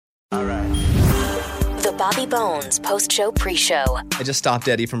Bobby Bones post-show pre-show. I just stopped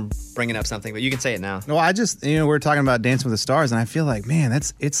Eddie from bringing up something, but you can say it now. Well, I just, we're talking about Dancing with the Stars, and I feel like, man,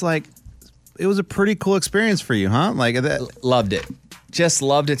 it was a pretty cool experience for you, huh? Like that. Loved it. Just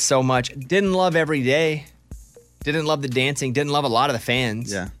loved it so much. Didn't love every day. Didn't love the dancing. Didn't love a lot of the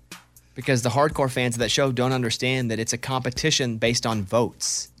fans. Yeah. Because the hardcore fans of that show don't understand that it's a competition based on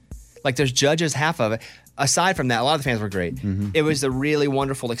votes. Like there's judges, half of it. Aside from that, a lot of the fans were great. Mm-hmm. It was a really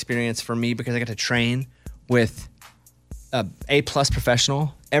wonderful experience for me because I got to train with A-plus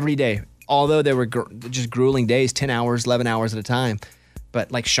professional every day. Although there were just grueling days, 10 hours, 11 hours at a time.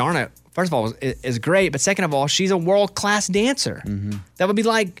 But like Sharna, first of all, is great. But second of all, she's a world-class dancer. Mm-hmm. That would be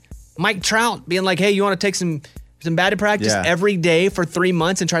like Mike Trout being like, hey, you want to take some batting practice every day for 3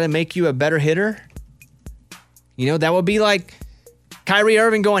 months and try to make you a better hitter? That would be like Kyrie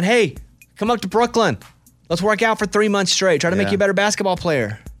Irving going, hey, come up to Brooklyn. Let's work out for 3 months straight. Try to make you a better basketball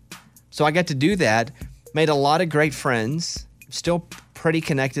player. So I got to do that. Made a lot of great friends. Still pretty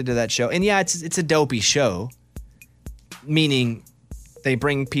connected to that show. And yeah, it's a dopey show. Meaning they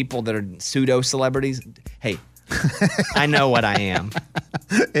bring people that are pseudo-celebrities. Hey, I know what I am.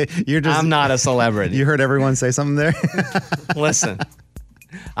 I'm not a celebrity. You heard everyone say something there? Listen,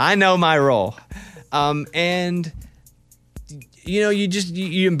 I know my role. And...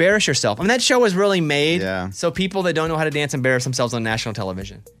 you embarrass yourself. I mean, that show was really made so people that don't know how to dance embarrass themselves on national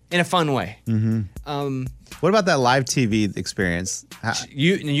television in a fun way. Mm-hmm. What about that live TV experience?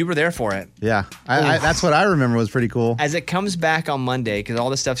 You were there for it. Yeah, that's what I remember was pretty cool. As it comes back on Monday, because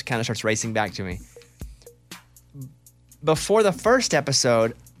all this stuff kind of starts racing back to me. Before the first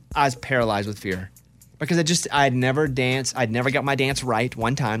episode, I was paralyzed with fear. Because I'd never danced. I'd never got my dance right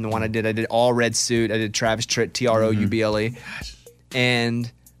one time. The one I did all red suit. I did Travis Tritt, Trouble.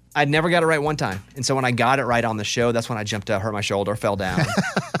 And I'd never got it right one time. And so when I got it right on the show, that's when I jumped up, hurt my shoulder, fell down.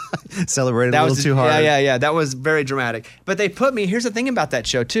 Celebrated a little too hard. Yeah. That was very dramatic. But here's the thing about that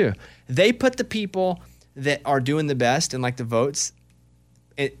show too. They put the people that are doing the best and like the votes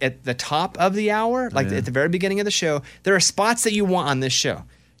at the top of the hour, at the very beginning of the show. There are spots that you want on this show.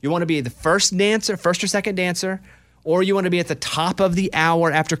 You want to be the first or second dancer, or you want to be at the top of the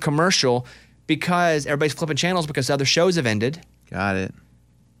hour after commercial because everybody's flipping channels because other shows have ended. Got it.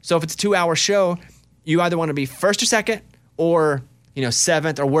 So if it's a 2-hour show, you either want to be first or second or,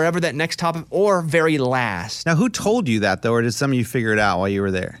 seventh or wherever that next top or very last. Now, who told you that, though, or did some of you figure it out while you were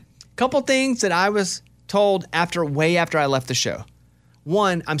there? Couple things that I was told way after I left the show.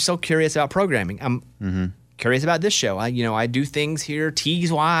 One, I'm so curious about programming. I'm curious about this show. I do things here,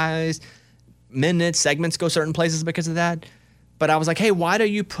 tease-wise, minutes, segments go certain places because of that. But I was like, hey, why do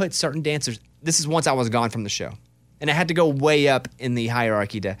you put certain dancers? This is once I was gone from the show. And I had to go way up in the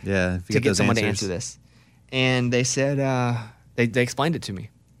hierarchy to get someone to answer this. And they said, they explained it to me.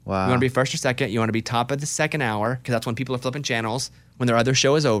 Wow. You want to be first or second. You want to be top of the second hour because that's when people are flipping channels, when their other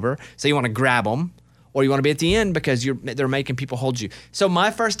show is over. So you want to grab them. Or you want to be at the end because they're making people hold you. So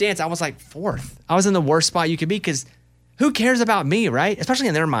my first dance, I was like fourth. I was in the worst spot you could be because who cares about me, right? Especially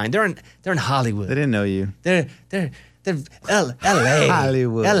in their mind. They're in Hollywood. They didn't know you. They're L.A.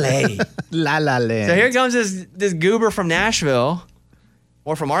 Hollywood. L.A. La La Land. So here comes this goober from Nashville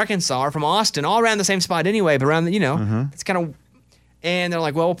or from Arkansas or from Austin, all around the same spot anyway, but around it's kind of, and they're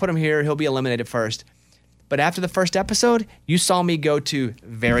like, well, we'll put him here. He'll be eliminated first. But after the first episode, you saw me go to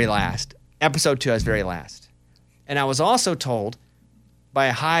very last. Episode 2, I was very last. And I was also told by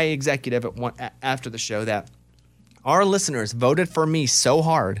a high executive after the show that our listeners voted for me so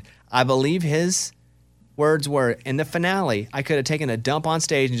hard, I believe his words were, in the finale, I could have taken a dump on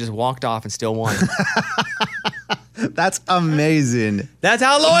stage and just walked off and still won. That's amazing. That's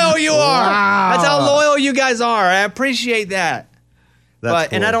how loyal you are. Wow. That's how loyal you guys are. I appreciate that. That's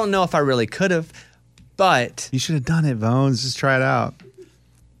cool. And I don't know if I really could have, but... You should have done it, Bones. Just try it out.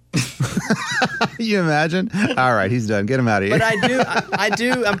 You imagine? All right, he's done. Get him out of here. But I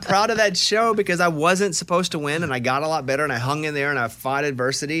do. I'm proud of that show because I wasn't supposed to win, and I got a lot better, and I hung in there, and I fought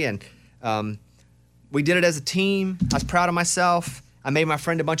adversity, and we did it as a team. I was proud of myself. I made my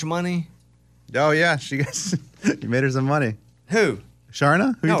friend a bunch of money. Oh yeah, you made her some money. Who?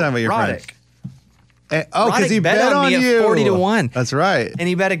 Sharna? Who are you talking about? Your Roddick. friend? Because he bet on me you at 40-1. That's right. And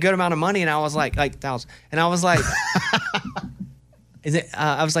he bet a good amount of money, and I was like thousands, and I was like.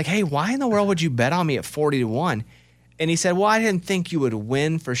 I was like, hey, why in the world would you bet on me at 40-1? And he said, well, I didn't think you would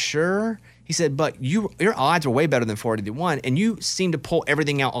win for sure. He said, but your odds were way better than 40-1, and you seem to pull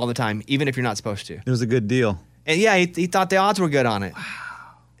everything out all the time, even if you're not supposed to. It was a good deal. And yeah, he thought the odds were good on it. Wow.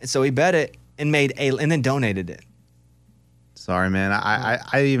 And so he bet it and and then donated it. Sorry, man. I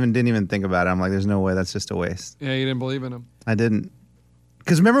didn't even think about it. I'm like, there's no way. That's just a waste. Yeah, you didn't believe in him. I didn't.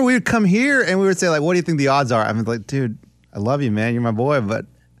 Because remember, we would come here and we would say, like, what do you think the odds are? I'm like, dude, I love you, man. You're my boy, but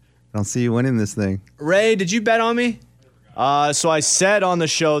I don't see you winning this thing. Ray, did you bet on me? So I said on the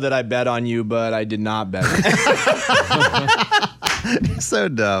show that I bet on you, but I did not bet. You're so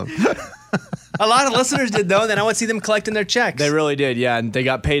dumb. A lot of listeners did, though. Then I would see them collecting their checks. They really did, yeah. And they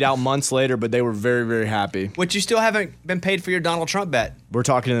got paid out months later, but they were very, very happy. Which you still haven't been paid for your Donald Trump bet. We're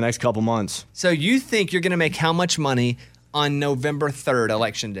talking in the next couple months. So you think you're going to make how much money on November 3rd,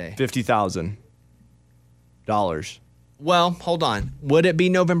 Election Day? $50,000. Well, hold on. Would it be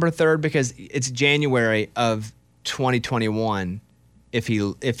November 3rd? Because it's January of 2021 if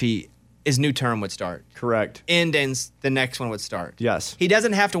his new term would start. Correct. And then the next one would start. Yes. He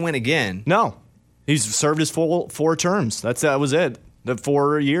doesn't have to win again. No. He's served his full 4 terms. That was it. The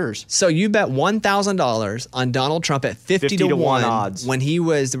 4 years. So you bet $1,000 on Donald Trump at 50 to 1 odds. when there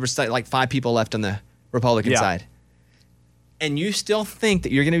was like 5 people left on the Republican side. And you still think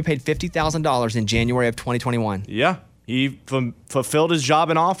that you're going to be paid $50,000 in January of 2021? Yeah. He fulfilled his job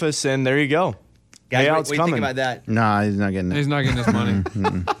in office, and there you go. Guys, Payout's what do you coming. think about that? Nah, he's not getting it. He's not getting his money.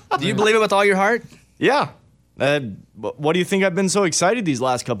 Do you believe it with all your heart? Yeah. What do you think I've been so excited these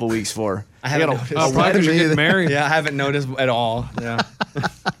last couple weeks for? I haven't got noticed. Probably because you're getting married. Yeah, I haven't noticed at all. Yeah.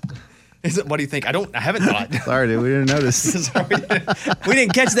 What do you think? I haven't thought. Sorry, dude. We didn't notice. Sorry, we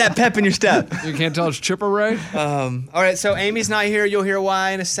didn't catch that pep in your step. You can't tell it's Chipper Ray? All right, so Amy's not here. You'll hear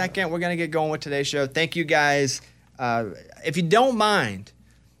why in a second. We're going to get going with today's show. Thank you guys. If you don't mind,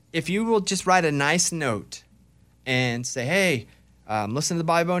 if you will just write a nice note and say, hey, listen to the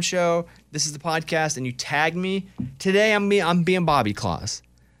Bobby Bones Show. This is the podcast, and you tag me. Today, I'm being Bobby Claus.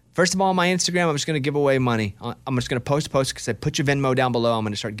 First of all, on my Instagram, I'm just going to give away money. I'm just going to post because I put your Venmo down below. I'm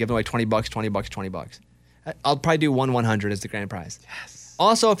going to start giving away $20, $20. I'll probably do 100 as the grand prize. Yes.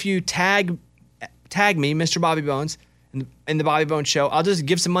 Also, if you tag me, Mr. Bobby Bones, in the Bobby Bones Show, I'll just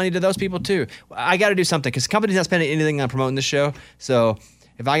give some money to those people too. I got to do something because the company's not spending anything on promoting the show. So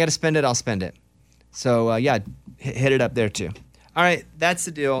if I got to spend it, I'll spend it. So yeah, hit it up there too. All right, that's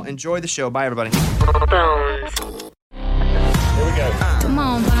the deal. Enjoy the show. Bye, everybody. Come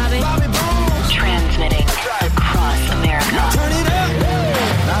on, Bobby. Transmitting across America. Turn it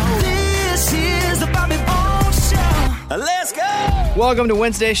up. This is the Bobby Bones Show. Let's go. Welcome to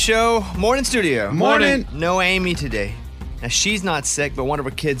Wednesday's show. Morning studio. Morning. No Amy today. Now, she's not sick, but one of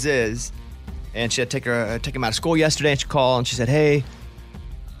her kids is. And she had to take him out of school yesterday, and she called, and she said, hey,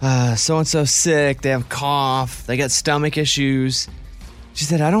 so-and-so sick. They have cough. They got stomach issues. She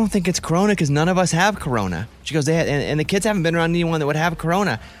said, I don't think it's corona because none of us have corona. She goes, and the kids haven't been around anyone that would have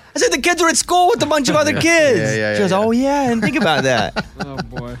corona. I said, the kids are at school with a bunch of other kids. Yeah, she goes, oh, yeah, I didn't think about that. Oh,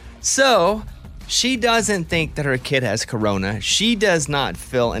 boy. So she doesn't think that her kid has corona. She does not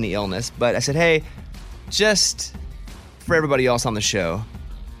feel any illness. But I said, hey, just for everybody else on the show,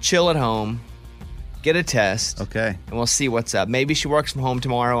 chill at home, get a test. Okay. And we'll see what's up. Maybe she works from home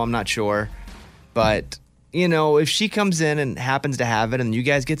tomorrow. I'm not sure. But, you know, if she comes in and happens to have it and you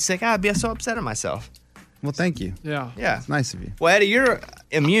guys get sick, I'd be so upset at myself. Well, thank you. Yeah. Yeah. It's nice of you. Well, Eddie, you're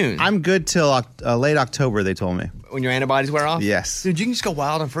immune. I'm good till late October, they told me. When your antibodies wear off? Yes. Dude, you can just go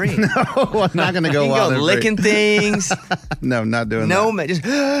wild and free. Oh, I'm not going to go You can wild go and licking free. things. No, I'm not doing No, that. man,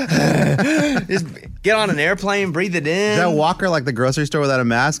 just get on an airplane, breathe it in. Is that Walker like the grocery store without a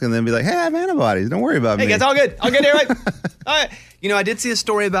mask and then be like, hey, I have antibodies. Don't worry about Hey, me. guys, all good. All good here, right? All right. You know, I did see a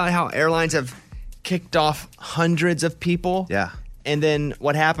story about how airlines have kicked off hundreds of people. Yeah. And then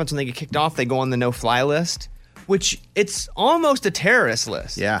what happens when they get kicked off? They go on the no-fly list, which it's almost a terrorist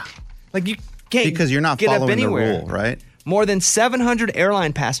list. Yeah. Like you can't Because you're not get up following the anywhere. rule, right? More than 700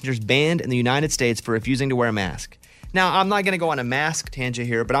 airline passengers banned in the United States for refusing to wear a mask. Now, I'm not going to go on a mask tangent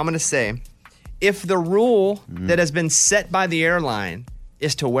here, but I'm going to say if the rule that has been set by the airline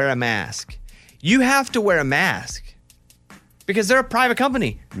is to wear a mask, you have to wear a mask because they're a private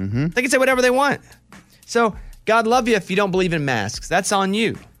company. They can say whatever they want. So, God love you if you don't believe in masks. That's on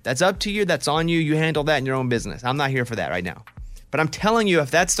you. That's up to you. That's on you. You handle that in your own business. I'm not here for that right now. But I'm telling you, if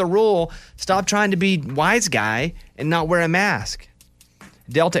that's the rule, stop trying to be wise guy and not wear a mask.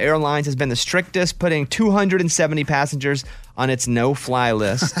 Delta Airlines has been the strictest, putting 270 passengers on its no-fly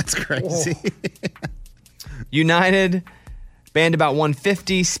list. That's crazy. United banned about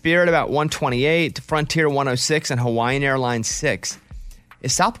 150, Spirit about 128, Frontier 106, and Hawaiian Airlines 6.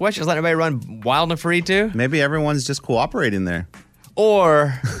 Is Southwest just letting everybody run wild and free too? Maybe everyone's just cooperating there.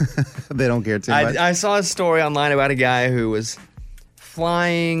 Or They don't care too much. I saw a story online about a guy who was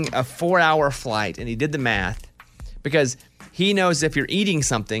flying a 4-hour flight, and he did the math because he knows if you're eating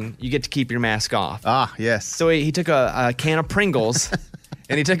something, you get to keep your mask off. Ah, yes. So he took a can of Pringles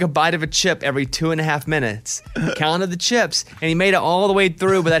and he took a bite of a chip every 2.5 minutes, counted the chips, and he made it all the way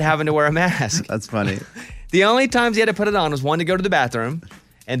through without having to wear a mask. That's funny. The only times he had to put it on was one to go to the bathroom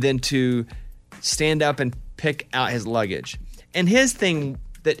and then to stand up and pick out his luggage. And his thing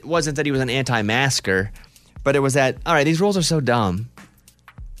that wasn't that he was an anti-masker, but it was that, all right, these rules are so dumb.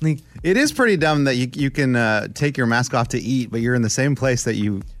 Like, It is pretty dumb that you can take your mask off to eat, but you're in the same place that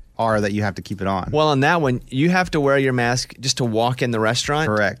you have to keep it on. well, on that one, you have to wear your mask just to walk in the restaurant.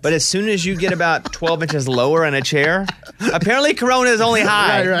 Correct. But as soon as you get about 12 inches lower in a chair, apparently Corona is only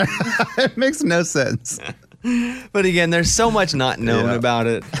high. Right. It makes no sense. But again, there's so much not known Yeah. about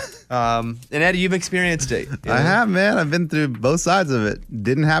it. And Eddie, you've experienced it. I have, man. I've been through both sides of it.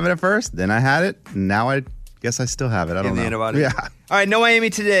 Didn't have it at first, then I had it. Now I guess I still have it. I don't know. the antibody. Yeah. All right, no Amy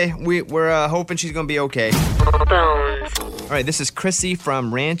today. We're hoping she's going to be okay. Phones. All right, this is Chrissy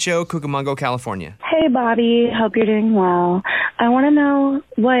from Rancho Cucamonga, California. Hey, Bobby. Hope you're doing well. I want to know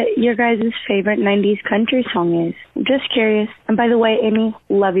what your guys' favorite 90s country song is. I'm just curious. And by the way, Amy,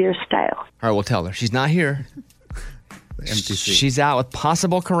 love your style. All right, we'll tell her. She's not here. Empty seat. She's out with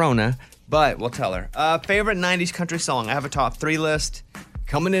possible Corona, but we'll tell her. Favorite 90s country song. I have a top 3 list.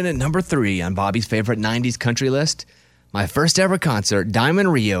 Coming in at number 3 on Bobby's favorite 90s country list. My first ever concert,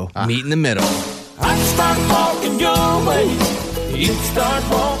 Diamond Rio, Meet in the Middle. I start walking your way, you start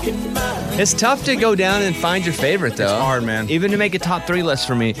walking mine. It's tough to go down and find your favorite, though. It's hard, man. Even to make a top 3 list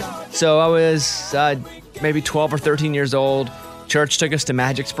for me. So I was maybe 12 or 13 years old. Church took us to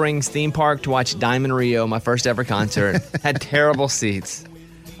Magic Springs theme park to watch Diamond Rio, my first ever concert. Had terrible seats.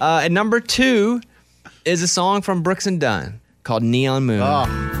 At number 2 is a song from Brooks and Dunn called Neon Moon.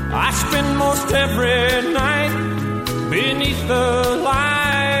 I spend most every night beneath the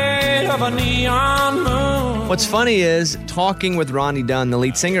light of a neon moon. What's funny is talking with Ronnie Dunn, the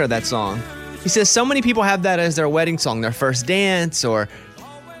lead singer of that song. He says so many people have that as their wedding song, their first dance, and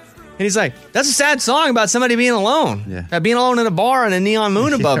he's like, that's a sad song about somebody being alone. Yeah. Being alone in a bar and a neon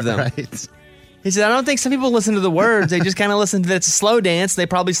moon above them. Right. He said, I don't think some people listen to the words. They just kind of listen to that it's a slow dance. They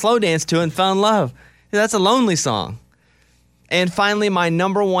probably slow danced to it and fell in love. That's a lonely song. And finally, my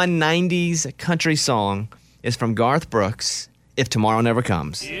number 1 90s country song is from Garth Brooks, If Tomorrow Never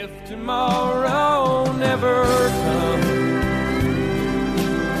Comes. If tomorrow never comes,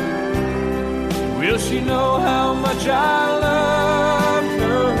 will she know how much I love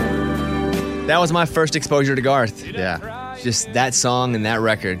her? That was my first exposure to Garth. Yeah. Just that song and that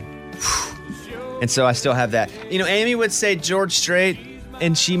record. And so I still have that. You know, Amy would say George Strait,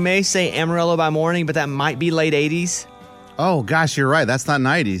 and she may say Amarillo by Morning, but that might be late 80s. Oh, gosh, you're right. That's not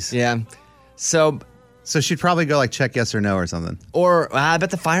 90s. Yeah. So, So she'd probably go like check yes or no or something. or I bet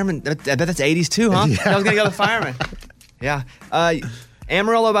the Fireman, I bet that's 80s too, huh? Yeah. I was going to go the Fireman. Yeah.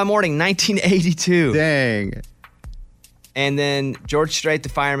 Amarillo by Morning, 1982. Dang. And then George Strait, the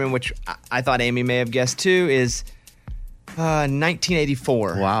Fireman, which I thought Amy may have guessed too, is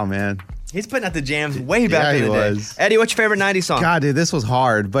 1984. Wow, man. He's putting out the jams way back Yeah, in he the day. was. Eddie, what's your favorite 90s song? God, dude, this was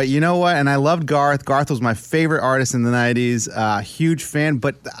hard. But you know what? And I loved Garth. Garth was my favorite artist in the 90s. Huge fan.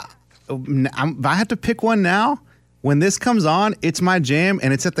 But if I have to pick one now, when this comes on, it's my jam.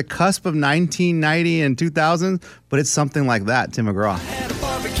 And it's at the cusp of 1990 and 2000. But it's something like that, Tim McGraw.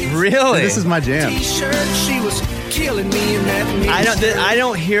 Really? This is my jam. T-shirt, she was killing me in that I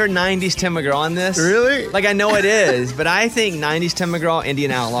don't hear 90s Tim McGraw in this. Really? Like, I know it is, but I think 90s Tim McGraw, Indian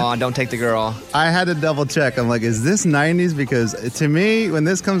Outlaw, Don't Take the Girl. I had to double check. I'm like, is this 90s? Because to me, when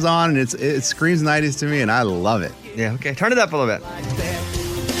this comes on, it screams 90s to me, and I love it. Yeah, okay. Turn it up a little bit.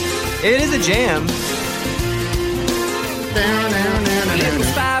 It is a jam. It was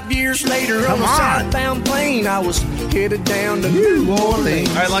 5 years later on a southbound plane. I was headed down to New Orleans.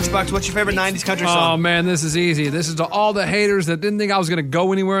 All right, Lunchbox, what's your favorite 90s country Oh, song? man, this is easy. This is to all the haters that didn't think I was going to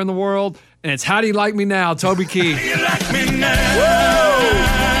go anywhere in the world. And it's How Do You Like Me Now, Toby Keith. How do you like me now?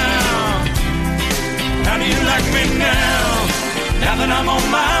 How do you like me now? Now that I'm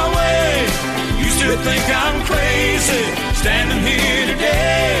on my way, you still think I'm crazy. Standing here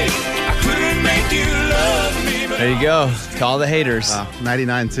today, I couldn't make you love me. But There you go. To all the haters.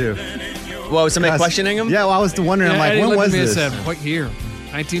 99 too. Whoa, was somebody questioning him? Yeah, well, I was wondering. I'm like, Eddie when looked was at me this? and said, what year?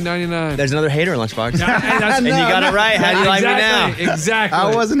 1999. There's another hater in Lunchbox. That's- And you got it right. How do you like me now? Exactly.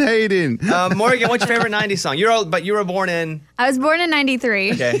 I wasn't hating. Morgan, what's your favorite 90s song? You were born in... I was born in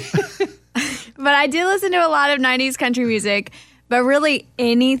 93. Okay. But I do listen to a lot of 90s country music. But really,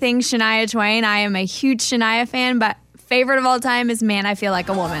 anything Shania Twain, I am a huge Shania fan. But favorite of all time is Man, I Feel Like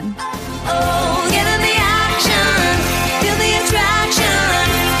a Woman. Oh, get in the action, feel the attraction,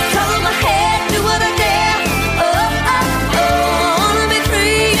 color my head, do what I dare. Oh, wanna be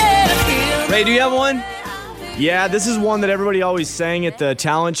free, yeah, feel. Ray, do you have one? Yeah, this is one that everybody always sang at the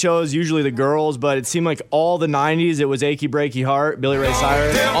talent shows, usually the girls, but it seemed like all the 90s, it was Achy Breaky Heart, Billy Ray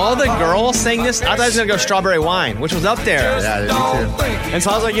Cyrus. All the girls sang this? I thought it was going to go Strawberry Wine, which was up there. Yeah, me too. And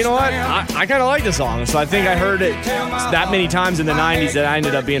so I was like, you know what? I kind of like the song. So I think I heard it that many times in the 90s that I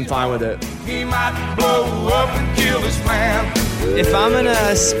ended up being fine with it. He might blow up and kill his man. If I'm going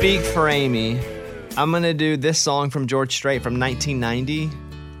to speak for Amy, I'm going to do this song from George Strait from 1990.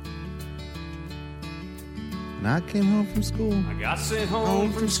 And I came home from school. I got sent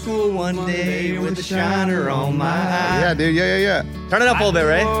Home from school one day with a shiner on my eye. Yeah, dude. Yeah. Turn it up a little bit,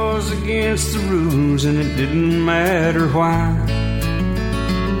 Ray. Was against the rules and it didn't matter why.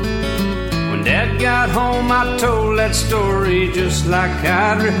 When Dad got home, I told that story just like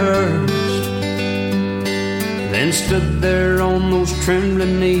I'd rehearsed. Then stood there on those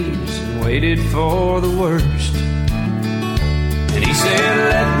trembling knees and waited for the worst. And he said,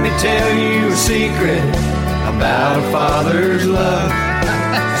 let me tell you a secret about a father's love.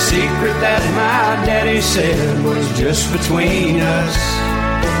 A secret that my daddy said was just between us.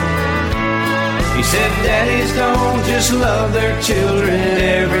 He said, daddies don't just love their children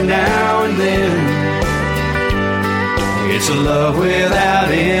every now and then. It's a love without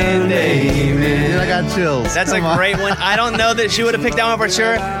end, amen. I got chills. That's Come a on. great one. I don't know that she would have picked that one for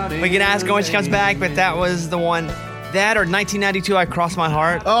sure. We can ask her when she comes back, but that was the one. That or 1992, I Crossed My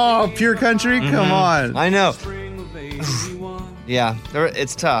Heart. Oh, Pure Country? Come on. I know. Yeah,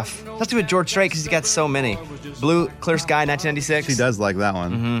 it's tough. Let's do with George Strait because he's got so many. Blue, Clear Sky, 1996. She does like that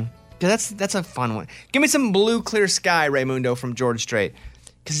one. Yeah, that's a fun one. Give me some Blue, Clear Sky, Raymundo, from George Strait.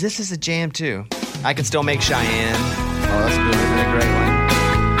 Because this is a jam, too. I Can Still Make Cheyenne. Oh, that's a good one. A great one.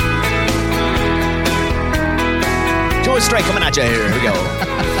 George Strait coming at you here. Here we go.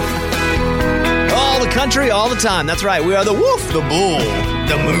 All the country, all the time. That's right. We are the wolf, the bull,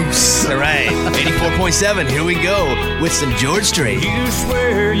 the moose. All right. 84.7. Here we go with some George Strait. You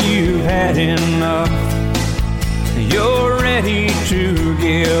swear you had enough. You're ready to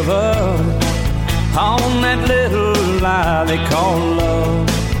give up on that little lie they call love.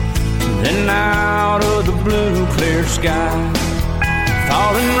 Then out of the blue, clear sky,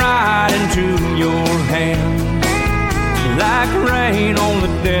 falling right into your hand, like rain on the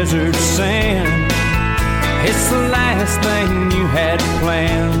desert sand. It's the last thing you had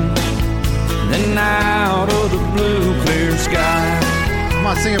planned. Then out of the blue, clear sky. Come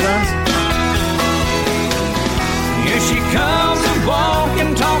on, sing it, Browns. Here she comes and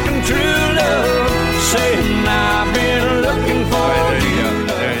walking, talking true love, saying I've been looking for you.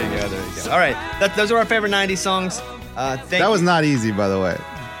 There you go. All right. Those are our favorite 90s songs. That was not easy, by the way.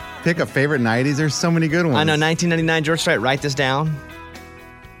 Pick a favorite 90s. There's so many good ones. I know, 1999, George Strait. Write this down.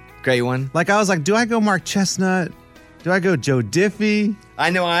 Great one. Like, I was like, do I go Mark Chestnut? Do I go Joe Diffie? I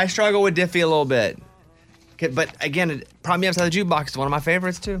know, I struggle with Diffie a little bit. Okay, but again, Prime Me Upside the Jukebox is one of my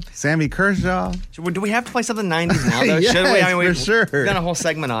favorites, too. Sammy Kershaw? Do we have to play something 90s now, though? Yes, Should we? I mean, for sure. We've done a whole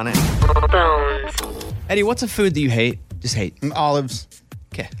segment on it. Eddie, what's a food that you hate? Just hate. Olives.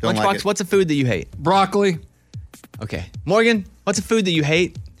 Okay. Don't Lunchbox, like it. what's a food that you hate? Broccoli. Okay. Morgan, what's a food that you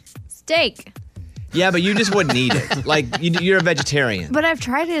hate? Steak. Yeah, but you just wouldn't eat it. Like, you're a vegetarian. But I've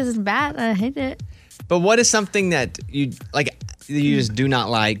tried it. It's bad. I hate it. But what is something that you just do not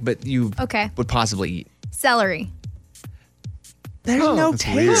like, but you Okay. would possibly eat? Celery. There's no That's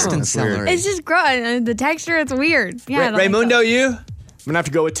taste weird. in That's celery. weird. It's just gross. The texture, it's weird. Yeah, I don't like Raymundo, that. you? I'm going to have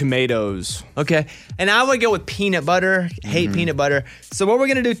to go with tomatoes. Okay. And I would go with peanut butter. Hate peanut butter. So what we're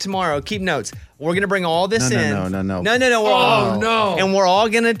going to do tomorrow, keep notes. We're going to bring all this in. No. No. Oh, no. And we're all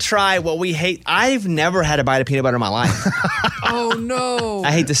going to try what we hate. I've never had a bite of peanut butter in my life. Oh, no.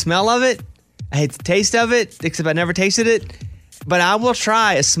 I hate the smell of it. I hate the taste of it, except I never tasted it. But I will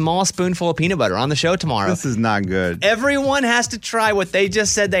try a small spoonful of peanut butter on the show tomorrow. This is not good. Everyone has to try what they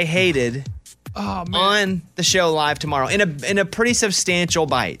just said they hated Oh, man. on the show live tomorrow in a pretty substantial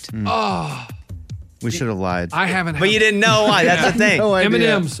bite. Oh, We should have lied. I haven't. But you didn't know why. That's the thing. No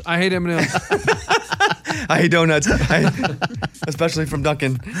idea. M&M's. I hate M&M's. I hate donuts, especially from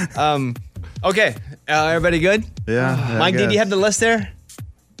Dunkin'. Okay, everybody good? Yeah. Mike, did you have the list there?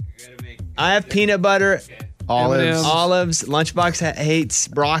 I have peanut butter, olives? olives. Lunchbox hates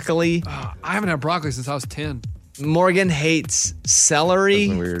broccoli. I haven't had broccoli since I was 10. Morgan hates celery,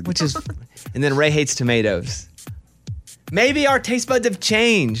 That's weird. which is, and then Ray hates tomatoes. Maybe our taste buds have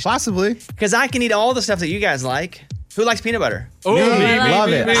changed Possibly. because I can eat all the stuff that you guys like. Who likes peanut butter? Oh, Me, I like love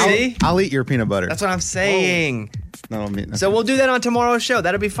peanut it. butter. See? I'll eat your peanut butter. That's what I'm saying. No, I mean, So we'll do that on tomorrow's show.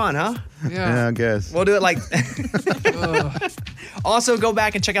 That'll be fun, huh? yeah, I guess. We'll do it like. Also, go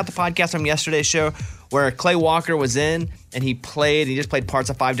back and check out the podcast from yesterday's show where Clay Walker was in and he just played parts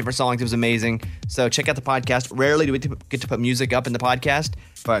of 5 different songs. It was amazing. So check out the podcast. Rarely do we get to put music up in the podcast,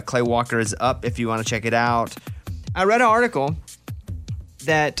 but Clay Walker is up if you want to check it out. I read an article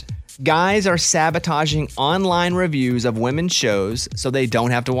that guys are sabotaging online reviews of women's shows so they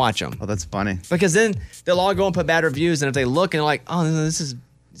don't have to watch them. Oh, that's funny. Because then they'll all go and put bad reviews, and if they look and they're like, oh, it's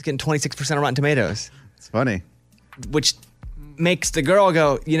getting 26% of Rotten Tomatoes. It's funny. Which makes the girl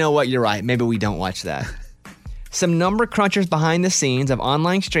go, you know what, you're right. Maybe we don't watch that. Some number crunchers behind the scenes of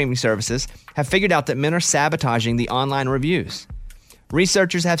online streaming services have figured out that men are sabotaging the online reviews.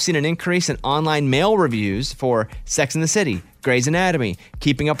 Researchers have seen an increase in online male reviews for Sex and the City, Grey's Anatomy,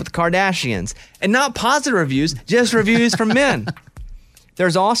 Keeping Up with the Kardashians, and not positive reviews, just reviews from men.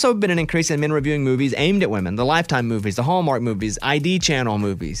 There's also been an increase in men reviewing movies aimed at women, the Lifetime movies, the Hallmark movies, ID channel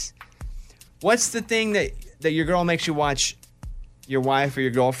movies. What's the thing that your girl makes you watch, your wife or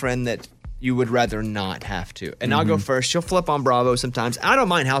your girlfriend, that you would rather not have to? And I'll go first. She'll flip on Bravo sometimes. I don't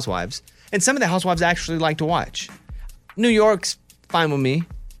mind Housewives. And some of the Housewives I actually like to watch. New York's fine with me.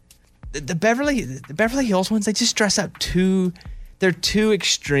 The Beverly Hills ones, they just dress up they're too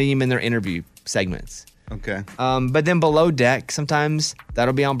extreme in their interview segments. Okay. But then Below Deck, sometimes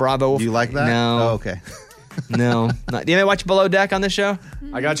that'll be on Bravo. Do you like that? No. Oh, okay. No. Do you ever watch Below Deck on this show?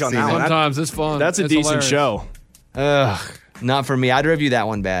 I got you on that one. Sometimes it's fun. That's a It's decent hilarious. show. Ugh, not for me. I'd review that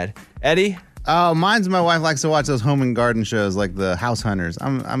one bad. Eddie? Oh, my wife likes to watch those home and garden shows like the House Hunters.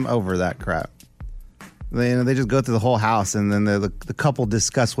 I'm over that crap. They just go through the whole house and then the couple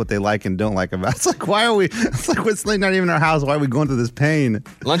discuss what they like and don't like about it. It's like, why are we? It's like, it's not even our house. Why are we going through this pain?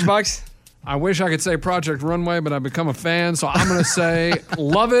 Lunchbox? I wish I could say Project Runway, but I've become a fan, so I'm going to say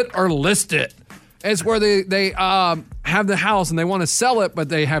love it or list it. It's where they have the house and they want to sell it, but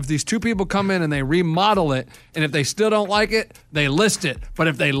they have these two people come in and they remodel it. And if they still don't like it, they list it. But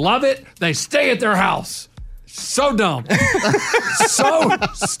if they love it, they stay at their house. So dumb. So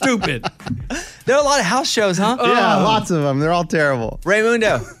stupid. There are a lot of house shows, huh? Yeah, lots of them. They're all terrible.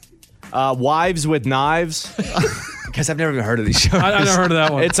 Raymundo? Wives with Knives. Because I've never even heard of these shows. I never heard of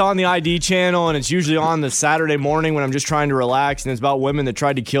that one. It's on the ID channel, and it's usually on the Saturday morning when I'm just trying to relax, and it's about women that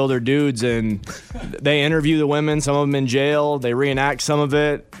tried to kill their dudes, and they interview the women, some of them in jail. They reenact some of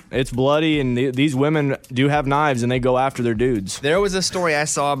it. It's bloody, and these women do have knives, and they go after their dudes. There was a story I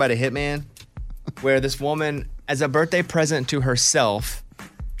saw about a hitman where this woman, as a birthday present to herself,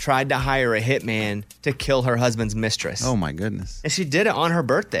 tried to hire a hitman to kill her husband's mistress. Oh my goodness! And she did it on her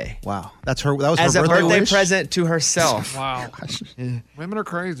birthday. Wow, that was as her a birthday wish? present to herself. Wow. Women are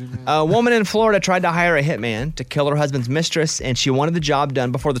crazy, man. A woman in Florida tried to hire a hitman to kill her husband's mistress, and she wanted the job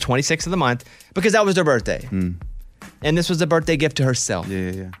done before the 26th of the month because that was their birthday. And this was a birthday gift to herself.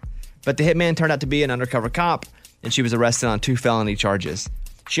 Yeah. But the hitman turned out to be an undercover cop, and she was arrested on 2 felony charges.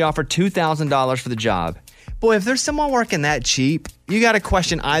 She offered $2,000 for the job. Boy, if there's someone working that cheap, you got to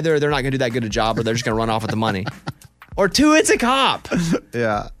question either they're not going to do that good a job or they're just going to run off with the money. Or two, it's a cop.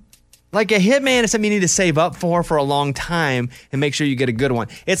 Yeah. Like a hitman is something you need to save up for a long time and make sure you get a good one.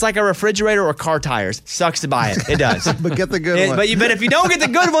 It's like a refrigerator or car tires. Sucks to buy it. It does. But get the good one. But if you don't get the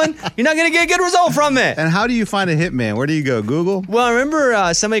good one, you're not going to get a good result from it. And how do you find a hitman? Where do you go? Google? Well, I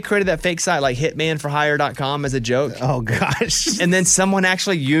remember somebody created that fake site like hitmanforhire.com as a joke. Oh, gosh. And then someone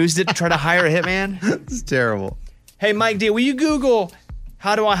actually used it to try to hire a hitman. It's terrible. Hey, Mike D, will you Google,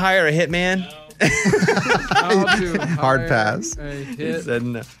 how do I hire a hitman? Hard pass. He said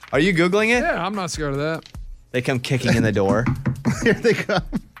no. Are you Googling it? Yeah, I'm not scared of that. They come kicking in the door. Here they come.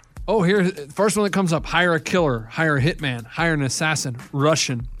 Oh, here, first one that comes up: hire a killer, hire a hitman, hire an assassin,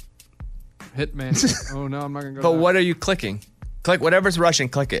 Russian hitman. Oh no, I'm not gonna go. But there. what are you clicking? Click whatever's Russian.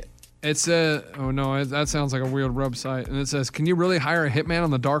 Click it. It's oh no, that sounds like a weird website. And it says, "Can you really hire a hitman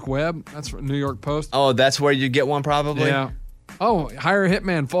on the dark web?" That's from New York Post. Oh, that's where you get one probably. Yeah. Oh, hire a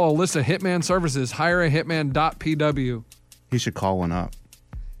hitman. Follow a list of hitman services. Hire a hitman.pw. He should call one up.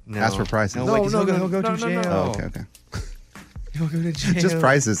 No. Ask for prices. No, wait, 'cause he'll go to jail. Oh, okay. He'll go to jail. Just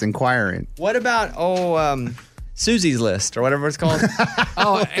prices, inquiring. What about Susie's List or whatever it's called?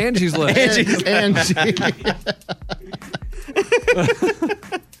 Oh, Angie's List. Angie.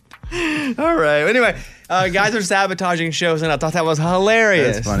 All right. Anyway, guys are sabotaging shows, and I thought that was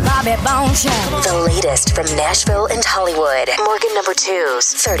hilarious. That's funny. Bobby Bone Show. The latest from Nashville and Hollywood. Morgan number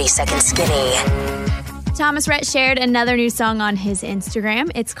 2's 30 Second Skinny. Thomas Rhett shared another new song on his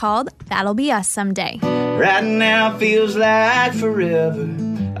Instagram. It's called That'll Be Us Someday. Right now feels like forever,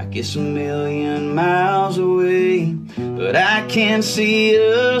 like it's 1,000,000 miles away. But I can see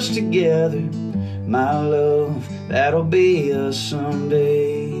us together, my love, that'll be us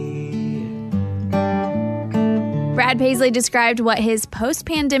someday. Brad Paisley described what his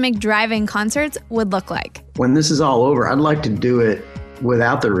post-pandemic drive-in concerts would look like. When this is all over, I'd like to do it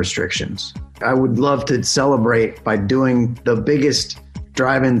without the restrictions. I would love to celebrate by doing the biggest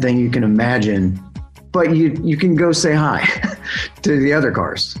drive-in thing you can imagine, but you can go say hi to the other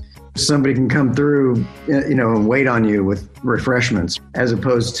cars. Somebody can come through, and wait on you with refreshments as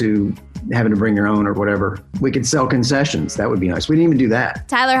opposed to having to bring your own or whatever. We could sell concessions. That would be nice. We didn't even do that.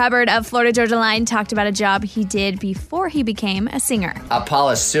 Tyler Hubbard of Florida Georgia Line talked about a job he did before he became a singer. I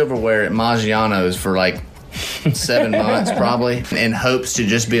polished silverware at Maggiano's for like 7 months probably in hopes to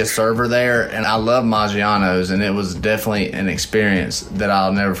just be a server there. And I love Maggiano's, and it was definitely an experience that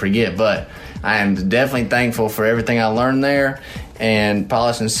I'll never forget. But I am definitely thankful for everything I learned there and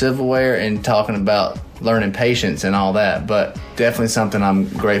polishing silverware and talking about learning patience and all that. But definitely something I'm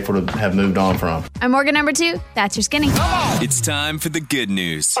grateful to have moved on from. I'm Morgan number 2. That's your skinny. It's time for the good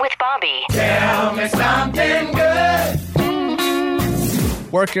news. With Bobby. Tell me something good.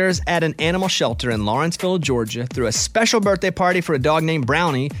 Workers at an animal shelter in Lawrenceville, Georgia, threw a special birthday party for a dog named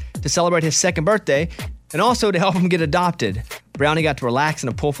Brownie to celebrate his 2nd birthday and also to help him get adopted. Brownie got to relax in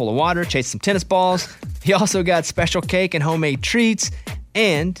a pool full of water, chase some tennis balls. He also got special cake and homemade treats.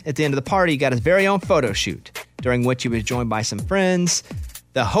 And at the end of the party, he got his very own photo shoot, during which he was joined by some friends.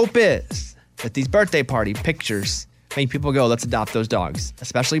 The hope is that these birthday party pictures make people go, let's adopt those dogs,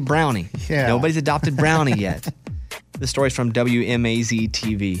 especially Brownie. Yeah. Nobody's adopted Brownie yet. The story's from WMAZ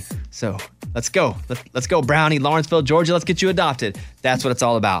TV. So let's go. Let's go, Brownie, Lawrenceville, Georgia. Let's get you adopted. That's what it's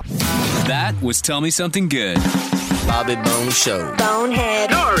all about. That was Tell Me Something Good. Bobby Bone Show.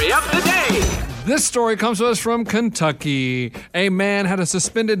 Bonehead. Story of the day. This story comes to us from Kentucky. A man had a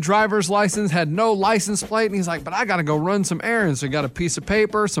suspended driver's license, had no license plate, and he's like, but I got to go run some errands. So he got a piece of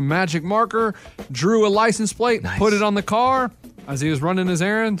paper, some magic marker, drew a license plate, put it on the car. As he was running his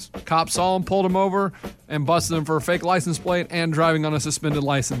errands, cops saw him, pulled him over, and busted him for a fake license plate and driving on a suspended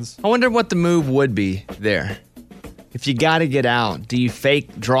license. I wonder what the move would be there. If you got to get out, do you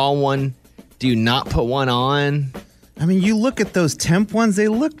fake draw one? Do you not put one on? I mean, you look at those temp ones, they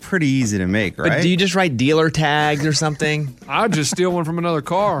look pretty easy to make, right? But do you just write dealer tags or something? I'd just steal one from another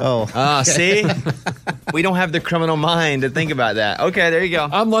car. Oh. See? We don't have the criminal mind to think about that. Okay, there you go.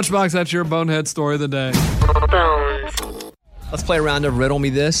 I'm Lunchbox. That's your bonehead story of the day. Bones. Let's play a round of Riddle Me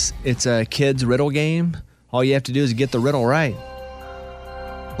This. It's a kid's riddle game. All you have to do is get the riddle right.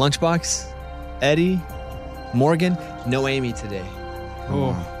 Lunchbox, Eddie, Morgan, no Amy today.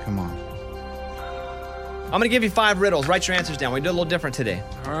 Come on. I'm going to give you 5 riddles. Write your answers down. We do a little different today.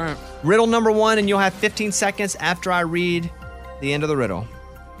 All right. Riddle number 1, and you'll have 15 seconds after I read the end of the riddle.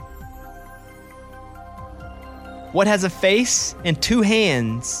 What has a face and 2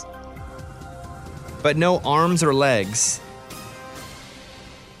 hands, but no arms or legs?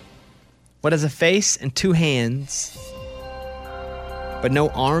 What has a face and 2 hands, but no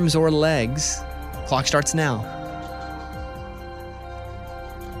arms or legs? Clock starts now.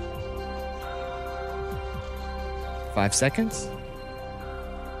 Five seconds.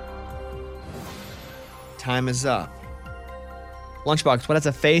 Time is up. Lunchbox, what has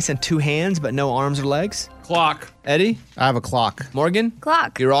a face and 2 hands but no arms or legs? Clock. Eddie? I have a clock. Morgan?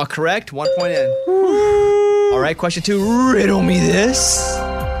 Clock. You're all correct. 1 point in. All right, question 2. Riddle me this.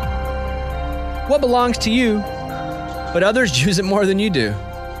 What belongs to you, but others use it more than you do?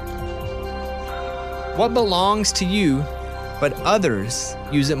 What belongs to you, but others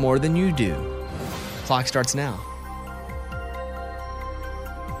use it more than you do? Clock starts now.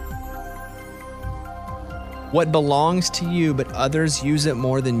 What belongs to you, but others use it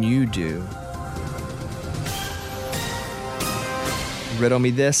more than you do? Riddle me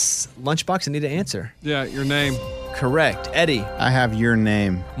this. Lunchbox, I need an answer. Yeah, your name. Correct. Eddie. I have your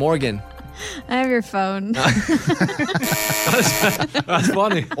name. Morgan. I have your phone. That's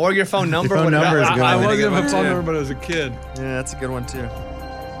funny. Or your phone number. Phone number is good. I was That's a going to one, have a phone too. number, but as a kid. Yeah, that's a good one too.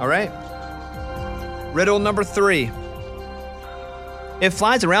 All right. Riddle number 3. It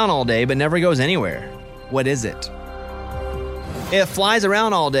flies around all day but never goes anywhere. What is it? It flies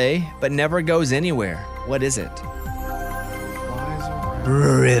around all day but never goes anywhere. What is it?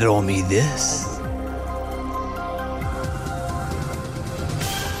 Riddle me this.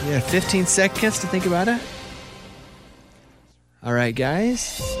 Yeah, 15 seconds to think about it. All right,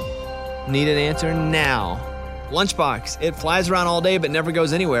 guys. Need an answer now. Lunchbox. It flies around all day but never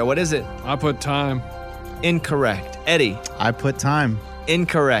goes anywhere. What is it? I put time. Incorrect. Eddie. I put time.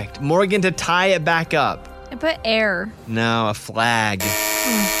 Incorrect. Morgan, to tie it back up. I put air. No, a flag.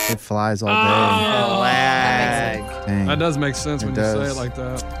 It flies all day. A flag. Dang. That does make sense when you say does. it like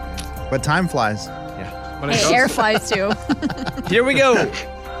that. But time flies. Yeah. Hey, air flies too. Here we go.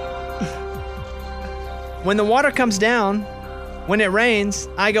 When the water comes down, when it rains,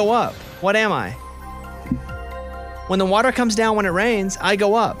 I go up. What am I? When the water comes down when it rains, I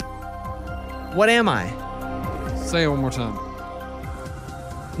go up. What am I? Say it one more time.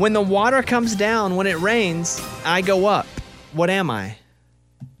 When the water comes down when it rains, I go up. What am I?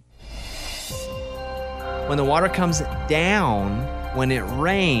 When the water comes down when it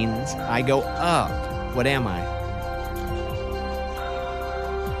rains, I go up. What am I?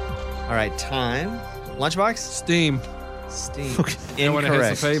 All right, time. Lunchbox? Steam. Steam. And when it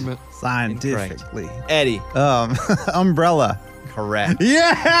hits the pavement. Scientifically. Eddie. Umbrella. Correct.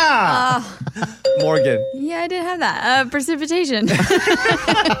 Yeah! Morgan. Yeah, I did have that. Precipitation.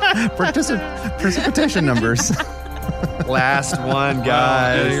 Precipitation numbers. Last one, Wow,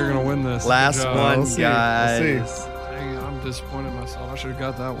 guys. yeah, you're going to win this. Last Good job. one, We'll see. guys. We'll see. Dang it, I'm disappointed in myself. I should have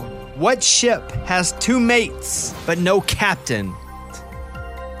got that one. What ship has 2 mates but no captain?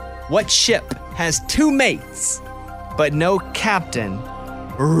 What ship has 2 mates but no captain?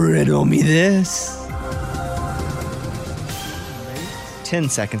 Riddle me this. 10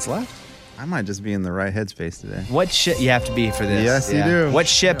 seconds left. I might just be in the right headspace today. What ship? You have to be for this. Yes, you do. What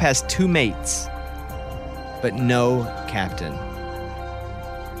ship has 2 mates but no captain?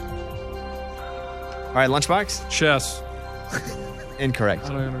 All right, Lunchbox? Chess. Incorrect. I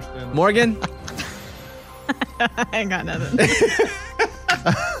don't understand that. Morgan? I ain't got nothing.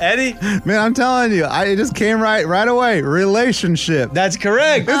 Eddie? Man, I'm telling you, it just came right away. Relationship. That's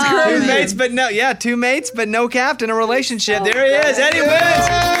correct. That's Oh, crazy. 2 mates, but no, 2 mates, but no captain, a relationship. There he is. Eddie wins.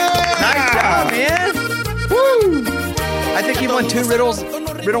 Nice job, man. Woo. I think he won 2 riddles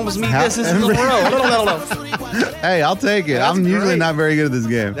me this in a row. Hey, I'll take it. That's I'm usually great. not very good at this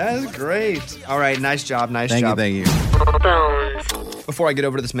game. That is great. All right, nice job, nice Thank job. you. Bones. Before I get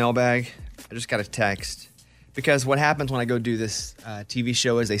over to this mailbag, I just got a text. Because what happens when I go do this TV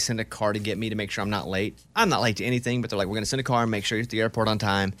show is they send a car to get me to make sure I'm not late. I'm not late to anything, but they're like, we're going to send a car and make sure you're at the airport on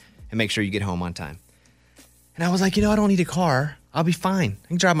time and make sure you get home on time. And I was like, I don't need a car. I'll be fine. I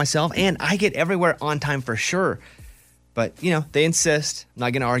can drive myself, and I get everywhere on time for sure. But, they insist. I'm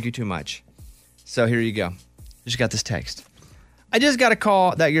not going to argue too much. So here you go. Just got this text. I just got a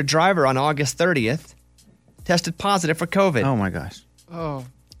call that your driver on August 30th tested positive for COVID. Oh, my gosh. Oh.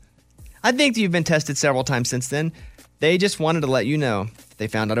 I think you've been tested several times since then. They just wanted to let you know they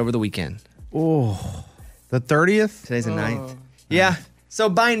found out over the weekend. Oh, the 30th? Today's the 9th. Yeah. So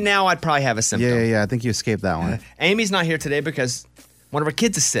by now, I'd probably have a symptom. Yeah. I think you escaped that one. Amy's not here today because one of her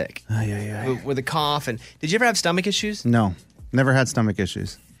kids is sick. With a cough. And did you ever have stomach issues? No, never had stomach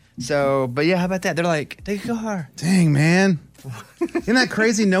issues. So, but how about that? They're like, take a car. Dang, man. Isn't that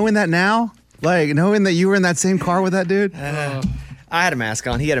crazy knowing that now? Like, knowing that you were in that same car with that dude? I had a mask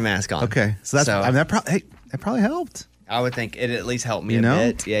on. He had a mask on. Okay. So that's, that probably helped. I would think it at least helped me You a know?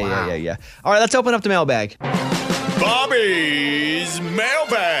 bit. Yeah. All right, let's open up the mailbag. Bobby's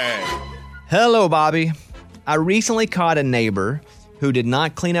Mailbag. Hello, Bobby. I recently caught a neighbor who did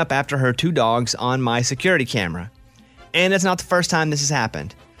not clean up after her 2 dogs on my security camera. And it's not the first time this has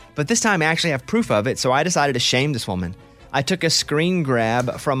happened. But this time I actually have proof of it, so I decided to shame this woman. I took a screen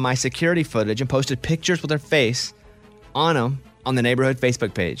grab from my security footage and posted pictures with her face on them on the neighborhood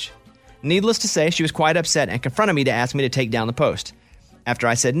Facebook page. Needless to say, she was quite upset and confronted me to ask me to take down the post. After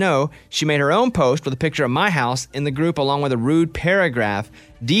I said no, she made her own post with a picture of my house in the group along with a rude paragraph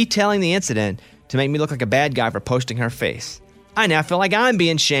detailing the incident to make me look like a bad guy for posting her face. I now feel like I'm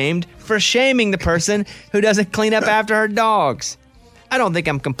being shamed for shaming the person who doesn't clean up after her dogs. I don't think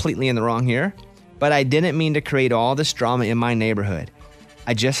I'm completely in the wrong here, but I didn't mean to create all this drama in my neighborhood.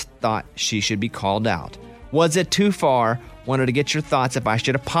 I just thought she should be called out. Was it too far? Wanted to get your thoughts if I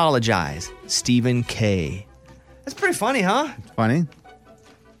should apologize. Stephen K. That's pretty funny, huh? Funny.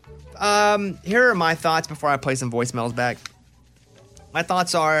 Here are my thoughts before I play some voicemails back. My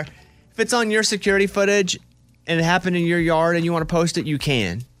thoughts are, if it's on your security footage and it happened in your yard and you want to post it, you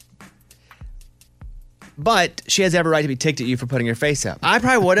can. But she has every right to be ticked at you for putting her face up. I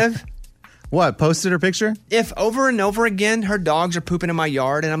probably would have. What, posted her picture? If over and over again her dogs are pooping in my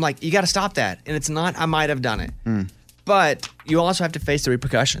yard and I'm like, you got to stop that. And it's not, I might have done it. But you also have to face the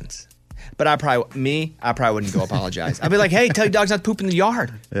repercussions. But I probably wouldn't go apologize. I'd be like, hey, tell your dogs not to poop in the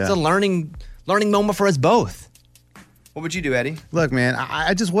yard. Yeah. It's a learning moment for us both. What would you do, Eddie? Look, man,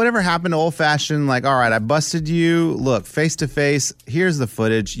 I just, whatever happened to old fashioned, like, all right, I busted you. Look, face to face. Here's the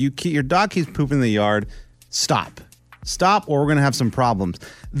footage. Your dog keeps pooping in the yard. Stop, or we're going to have some problems.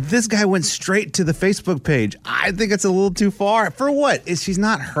 This guy went straight to the Facebook page. I think it's a little too far. For what? She's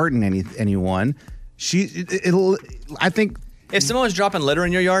not hurting anyone. I think. If someone was dropping litter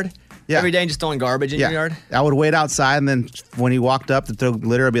in your yard, every day and just throwing garbage in your yard? I would wait outside, and then when he walked up to throw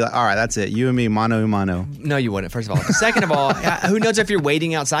litter, I'd be like, all right, that's it. You and me, mano a mano. No, you wouldn't, first of all. Second of all, who knows if you're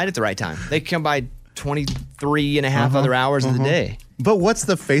waiting outside at the right time? They come by 23 and a half other hours of the day. But what's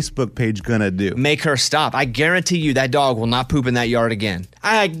the Facebook page going to do? Make her stop. I guarantee you that dog will not poop in that yard again.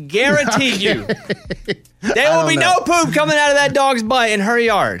 I guarantee you. There will be no poop coming out of that dog's butt in her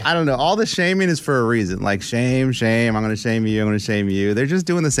yard. I don't know. All the shaming is for a reason. Like, shame, shame. I'm going to shame you. I'm going to shame you. They're just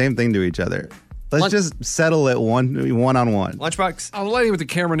doing the same thing to each other. Let's just settle it one-on-one. Lunchbox? A lady with the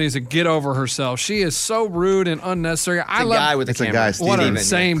camera needs to get over herself. She is so rude and unnecessary. It's a guy with the camera. It's a guy, What Steven. a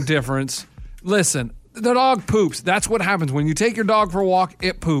same difference. Listen, the dog poops. That's what happens. When you take your dog for a walk,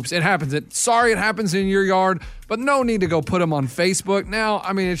 it poops. It happens. Sorry it happens in your yard, but no need to go put them on Facebook. Now,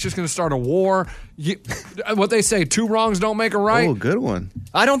 I mean, it's just going to start a war. What they say, 2 wrongs don't make a right. Oh, good one.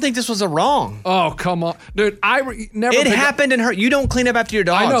 I don't think this was a wrong. Oh, come on. Dude, It happened in her. You don't clean up after your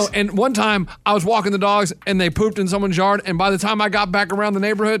dogs. I know. And one time I was walking the dogs and they pooped in someone's yard. And by the time I got back around the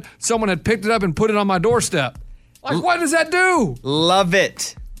neighborhood, someone had picked it up and put it on my doorstep. Like, what does that do? Love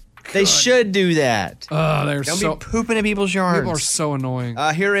it. They should do that. They're Don't so be pooping in people's yards. People are so annoying.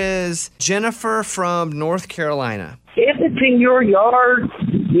 Here is Jennifer from North Carolina. If it's in your yard,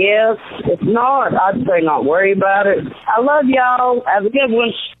 yes. If not, I'd say not worry about it. I love y'all. Have a good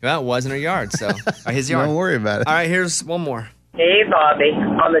one. Well, it wasn't her yard, so or his yard. Don't worry about it. All right, here's one more. Hey, Bobby,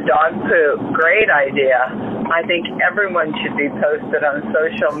 on the dog poop. Great idea. I think everyone should be posted on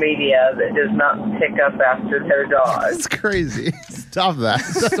social media that does not pick up after their dog. That's crazy. Stop that.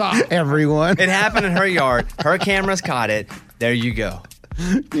 Stop. Everyone. It happened in her yard. Her cameras caught it. There you go.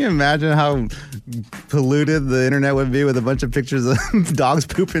 Can you imagine how polluted the internet would be with a bunch of pictures of dogs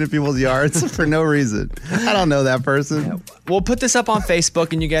pooping in people's yards for no reason? I don't know that person. Yeah. We'll put this up on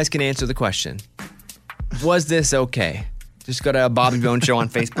Facebook and you guys can answer the question. Was this okay? Just go to Bobby Bone Show on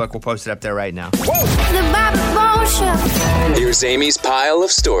Facebook. We'll post it up there right now. The Bobby Bone Show. Here's Amy's pile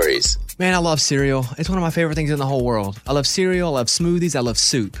of stories. Man, I love cereal. It's one of my favorite things in the whole world. I love cereal. I love smoothies. I love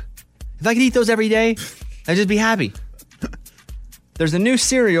soup. If I could eat those every day, I'd just be happy. There's a new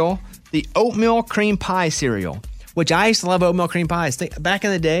cereal, the oatmeal cream pie cereal, which I used to love oatmeal cream pies. Back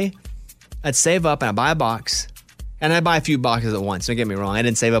in the day, I'd save up and I'd buy a box. And I'd buy a few boxes at once. Don't get me wrong. I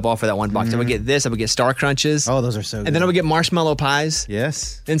didn't save up all for that one box. I would get this. I would get Star Crunches. Oh, those are so good. And then I would get marshmallow pies.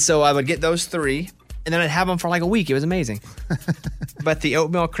 Yes. And so I would get those 3. And then I'd have them for like a week. It was amazing. But the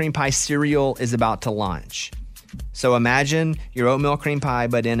oatmeal cream pie cereal is about to launch. So imagine your oatmeal cream pie,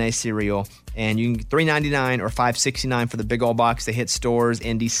 but in a cereal. And you can $3.99 or $5.69 for the big old box. They hit stores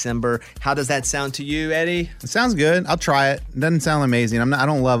in December. How does that sound to you, Eddie? It sounds good. I'll try it. It doesn't sound amazing. I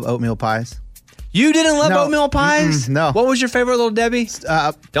don't love oatmeal pies. You didn't love oatmeal pies? No. What was your favorite, Little Debbie?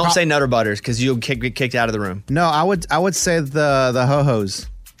 Don't say Nutter Butters because you'll get kicked out of the room. No, I would say the ho-hos.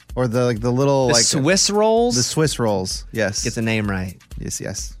 Or the little Swiss rolls? The Swiss rolls, yes. Get the name right.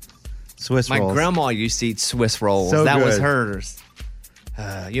 Yes. Swiss rolls. My grandma used to eat Swiss rolls. So that good. was hers.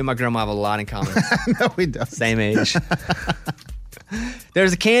 You and my grandma have a lot in common. No, we don't. Same age.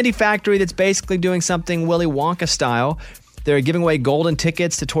 There's a candy factory that's basically doing something Willy Wonka style. They're giving away golden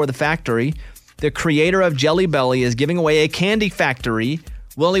tickets to tour the factory. The creator of Jelly Belly is giving away a candy factory,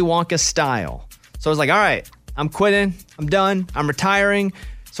 Willy Wonka style. So I was like, all right, I'm quitting. I'm done. I'm retiring.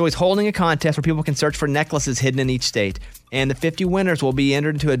 So he's holding a contest where people can search for necklaces hidden in each state. And the 50 winners will be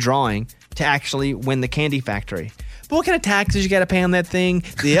entered into a drawing to actually win the candy factory. But what kind of taxes you got to pay on that thing?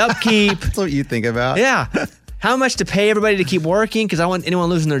 The upkeep. That's what you think about. Yeah. How much to pay everybody to keep working? Because I want anyone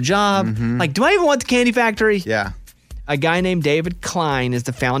losing their job. Mm-hmm. Like, do I even want the candy factory? Yeah. A guy named David Klein is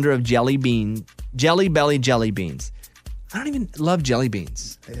the founder of Jelly Belly Jelly Beans. I don't even love jelly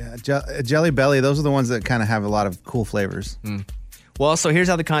beans. Yeah, Jelly Belly, those are the ones that kind of have a lot of cool flavors. Well, so here's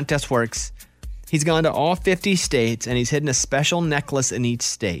how the contest works. He's gone to all 50 states, and he's hidden a special necklace in each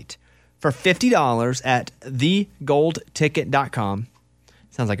state. For $50 at thegoldticket.com.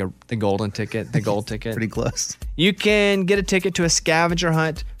 Sounds like the golden ticket, the gold ticket. Pretty close. You can get a ticket to a scavenger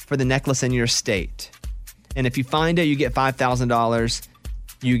hunt for the necklace in your state. And if you find it, you get $5,000.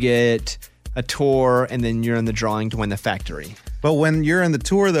 You get a tour, and then you're in the drawing to win the factory. But when you're in the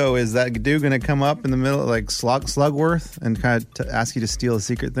tour, though, is that dude going to come up in the middle, like Slugworth, and kind of ask you to steal a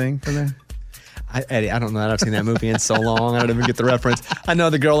secret thing from there? Eddie, I don't know. I've seen that movie in so long. I don't even get the reference. I know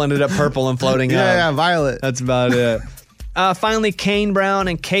the girl ended up purple and floating up. Yeah, Violet. That's about it. Finally, Kane Brown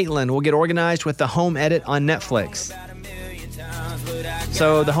and Caitlin will get organized with the Home Edit on Netflix.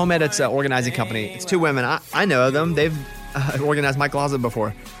 So the Home Edit's an organizing company. It's 2 women. I know them. They've organized my closet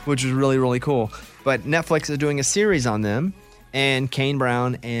before, which is really, really cool. But Netflix is doing a series on them, and Kane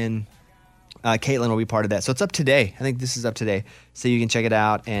Brown and Caitlin will be part of that. So it's up today. I think this is up today. So you can check it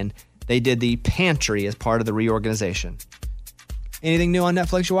out. And They did the pantry as part of the reorganization. Anything new on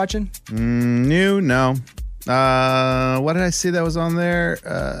Netflix you're watching? New? No. What did I see that was on there?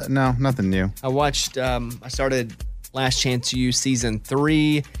 No, nothing new. I started Last Chance U Season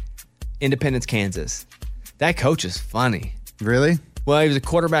 3, Independence, Kansas. That coach is funny. Really? Well, he was a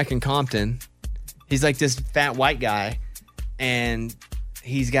quarterback in Compton. He's like this fat white guy, and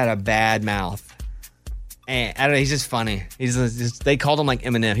he's got a bad mouth. And I don't know, he's just funny. They called him like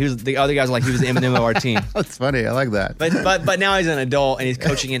Eminem. The other guys were like he was the Eminem of our team. That's funny. I like that. But now he's an adult and he's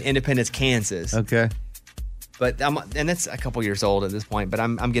coaching in Independence, Kansas. Okay. And it's a couple years old at this point. But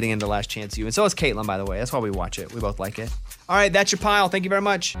I'm getting into Last Chance U, and so is Caitlin, by the way. That's why we watch it. We both like it. All right, that's your pile. Thank you very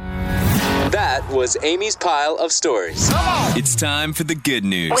much. That was Amy's pile of stories. It's time for the good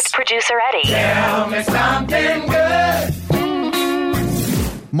news. With producer Eddie. Tell me something good.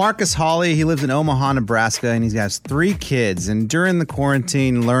 Marcus Hawley, he lives in Omaha, Nebraska, and he has 3 kids. And during the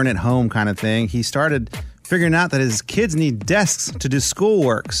quarantine, learn at home kind of thing, he started figuring out that his kids need desks to do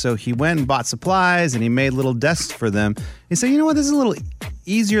schoolwork. So he went and bought supplies, and he made little desks for them. He said, you know what, this is a little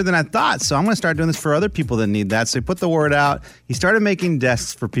easier than I thought, so I'm going to start doing this for other people that need that. So he put the word out. He started making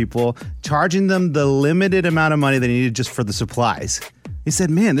desks for people, charging them the limited amount of money they needed just for the supplies. He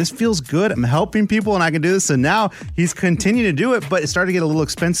said, man, this feels good. I'm helping people and I can do this. So now he's continuing to do it, but it started to get a little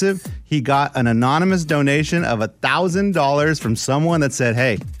expensive. He got an anonymous donation of $1,000 from someone that said,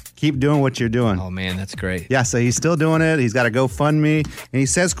 hey, keep doing what you're doing. Oh, man, that's great. Yeah, so he's still doing it. He's got a GoFundMe. And he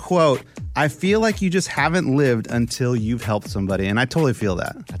says, quote, I feel like you just haven't lived until you've helped somebody. And I totally feel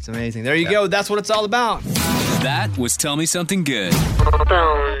that. That's amazing. There you go. That's what it's all about. That was Tell Me Something Good.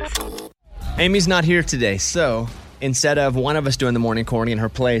 Amy's not here today, so instead of one of us doing the morning corny in her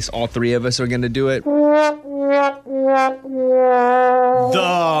place, all 3 of us are going to do it. The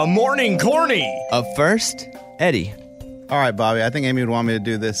morning corny. Up first, Eddie. All right, Bobby, I think Amy would want me to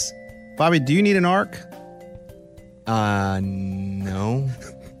do this. Bobby, do you need an arc? No.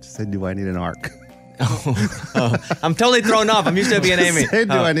 Just say, do I need an arc? Oh, I'm totally thrown off. I'm used to being Amy. Say,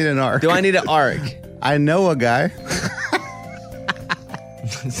 do I need an arc? Do I need an arc? I know a guy.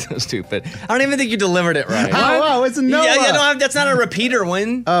 So stupid. I don't even think you delivered it right. Oh, it's a no. Yeah, that's not a repeater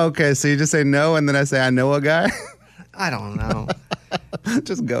one. Oh, okay, so you just say no, and then I say I know a guy? I don't know.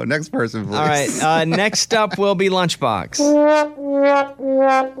 Just go. Next person, please. All right. Next up will be Lunchbox.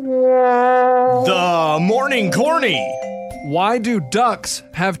 The morning corny. Why do ducks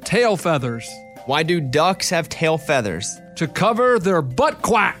have tail feathers? Why do ducks have tail feathers? To cover their butt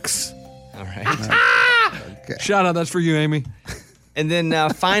quacks. All right. Okay. Shout out. That's for you, Amy. And then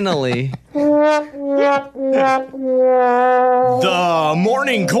finally, the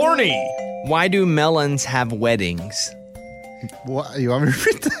morning corny. Why do melons have weddings? What, you want me to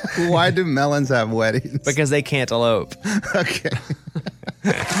repeat that? Why do melons have weddings? Because they can't elope. Okay.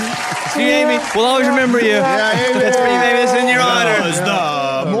 See, Amy, we'll always remember you. Yeah, Amy. That's for you, baby. It's in your honor. That was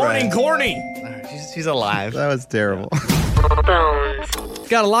the morning corny. She's alive. That was terrible.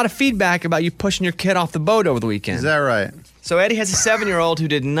 Got a lot of feedback about you pushing your kid off the boat over the weekend. Is that right? So Eddie has a 7-year-old who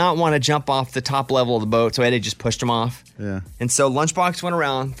did not want to jump off the top level of the boat, so Eddie just pushed him off. Yeah. And so Lunchbox went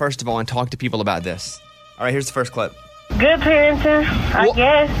around, first of all, and talked to people about this. All right, here's the first clip. Good parenting, I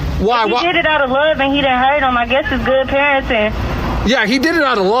guess. Why? If he did it out of love and he didn't hurt him, I guess it's good parenting. Yeah, he did it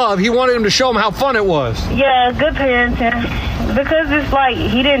out of love. He wanted him to show him how fun it was. Yeah, good parenting. Because it's like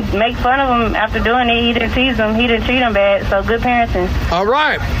he didn't make fun of him after doing it. He didn't tease him. He didn't treat him bad. So good parenting. All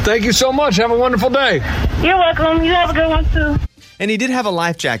right. Thank you so much. Have a wonderful day. You're welcome. You have a good one, too. And he did have a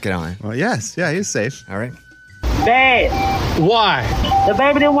life jacket on. Well, yes. Yeah, he's safe. All right. Bad. Why? The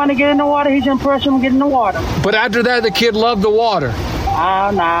baby didn't want to get in the water. He didn't push him to get in the water. But after that, the kid loved the water.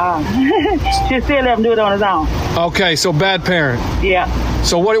 Oh, no. She still let him do it on his own. Okay, so bad parent. Yeah.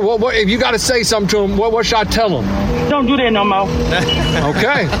 So what if you got to say something to him, what should I tell him? Don't do that no more.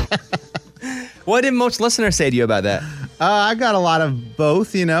 Okay. What did most listeners say to you about that? I got a lot of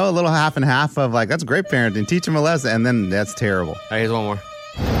both, a little half and half of like, that's great parenting, teach him a lesson, and then that's terrible. All right, here's one more.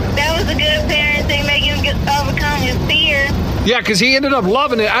 That was a good parenting, making him overcome his fear. Yeah, because he ended up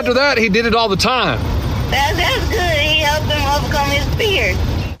loving it. After that, he did it all the time. That's good. He helped him overcome his fear.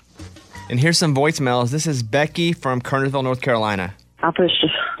 And here's some voicemails. This is Becky from Kernersville, North Carolina.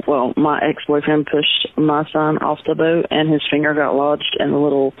 My ex-boyfriend pushed my son off the boat, and his finger got lodged in the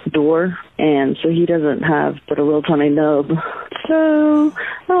little door, and so he doesn't have but a real tiny nub. So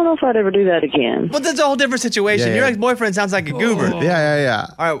I don't know if I'd ever do that again. But that's a whole different situation. Yeah. Your ex-boyfriend sounds like a goober. Yeah.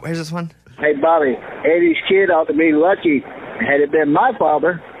 All right, here's this one. Hey, Bobby, Eddie's kid ought to be lucky. Had it been my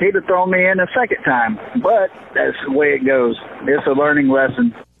father, he'd have thrown me in a second time. But that's the way it goes. It's a learning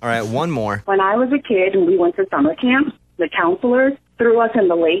lesson. All right, one more. When I was a kid and we went to summer camp, the counselors threw us in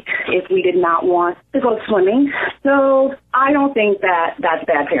the lake if we did not want to go swimming. So I don't think that that's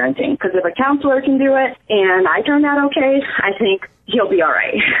bad parenting, because if a counselor can do it and I turned out okay, I think he'll be all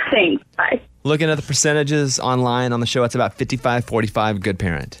right. Thanks. Bye. Looking at the percentages online on the show, it's about 55-45 good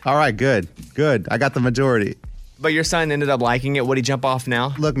parent. All right, good. I got the majority. But your son ended up liking it. Would he jump off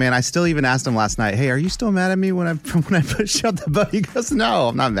now? Look, man, I still even asked him last night, hey, are you still mad at me when I pushed out the boat? He goes, no,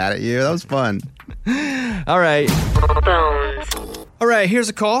 I'm not mad at you. That was fun. All right. All right, here's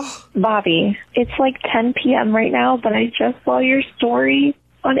a call. Bobby, it's like 10 p.m. right now, but I just saw your story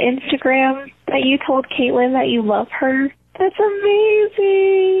on Instagram that you told Caitlin that you love her. That's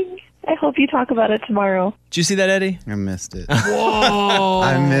amazing. I hope you talk about it tomorrow. Did you see that, Eddie? I missed it. Whoa.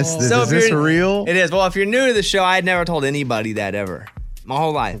 I missed this. So is this real? It is. Well, if you're new to the show, I had never told anybody that ever. My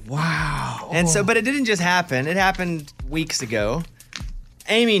whole life. Wow. And so, but it didn't just happen. It happened weeks ago.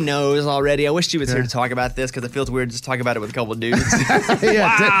 Amy knows already. I wish she was here to talk about this because it feels weird just talking about it with a couple of dudes.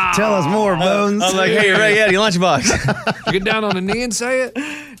 Yeah, tell us more, Bones. I'm like, hey, Ray, Eddie, lunchbox. You get down on a knee and say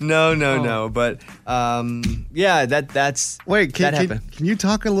it? No. But yeah, that's Wait, that happened. Can you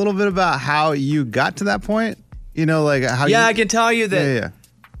talk a little bit about how you got to that point? You know, like how you... Yeah, I can tell you that Yeah.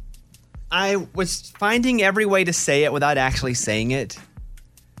 I was finding every way to say it without actually saying it.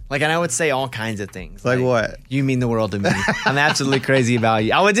 Like, and I would say all kinds of things. Like what? You mean the world to me. I'm absolutely crazy about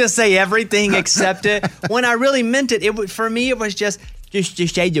you. I would just say everything except it. When I really meant it, for me, it was just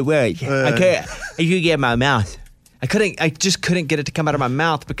say the word. I could get my mouth. I just couldn't get it to come out of my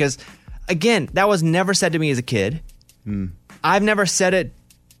mouth because, again, that was never said to me as a kid. I've never said it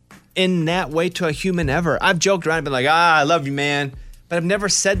in that way to a human ever. I've joked around and been like, I love you, man. But I've never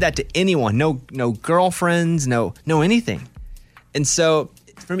said that to anyone. No girlfriends, no anything. And so...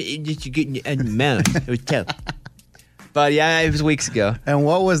 For me, you get in your mouth. It was tough. But yeah, it was weeks ago. And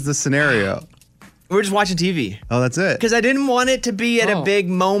what was the scenario? We were just watching TV. Oh, that's it? Because I didn't want it to be at a big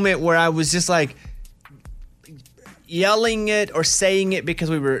moment where I was just like yelling it or saying it because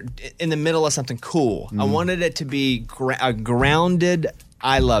we were in the middle of something cool. I wanted it to be a grounded,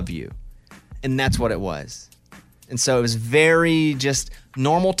 I love you. And that's what it was. And so it was very just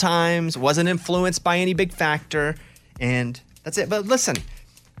normal times, wasn't influenced by any big factor. And that's it. But listen,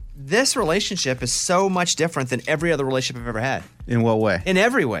 this relationship is so much different than every other relationship I've ever had. In what way? In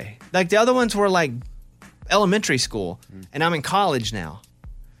every way. Like the other ones were like elementary school, and I'm in college now.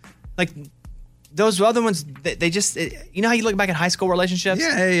 Like those other ones, they just, you know how you look back at high school relationships?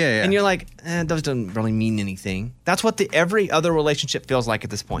 Yeah. And you're like, those don't really mean anything. That's what every other relationship feels like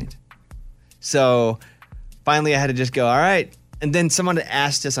at this point. So finally I had to just go, all right. And then someone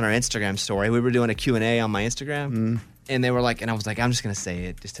asked us on our Instagram story. We were doing a Q&A on my Instagram. And they were like, and I was like, I'm just going to say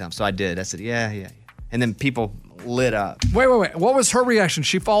it. Just tell them. So I did. I said, yeah. And then people lit up. Wait. What was her reaction?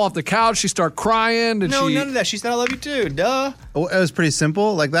 She fall off the couch? She start crying? No, none of that. She said, I love you too. Duh. Oh, it was pretty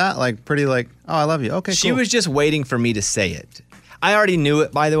simple like that? Like pretty like, oh, I love you. Okay, She cool. was just waiting for me to say it. I already knew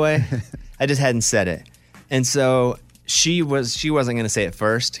it, by the way. I just hadn't said it. And so she wasn't going to say it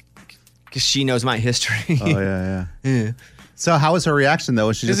first because she knows my history. Oh, yeah. So how was her reaction, though?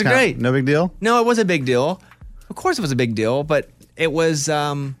 Was she just great. No big deal? No, it was a big deal. Of course it was a big deal, but it was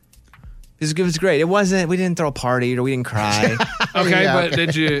great. It wasn't, we didn't throw a party or we didn't cry. Okay, but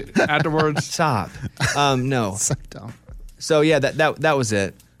did you afterwards? Stop. No. So dumb. So yeah, that was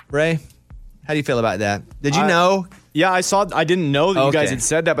it. Ray, how do you feel about that? Did you know? Yeah, I didn't know that you guys Okay. had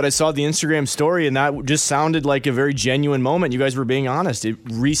said that, but I saw the Instagram story and that just sounded like a very genuine moment. You guys were being honest. It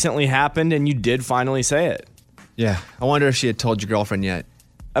recently happened and you did finally say it. Yeah. I wonder if she had told your girlfriend yet.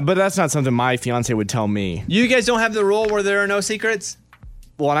 But that's not something my fiance would tell me. You guys don't have the rule where there are no secrets?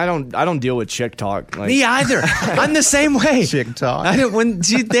 Well, and I don't deal with chick talk. Like, Me either. I'm the same way. Chick talk. I don't, when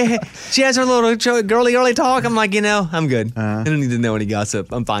she has her little girly talk, I'm like, I'm good. I don't need to know any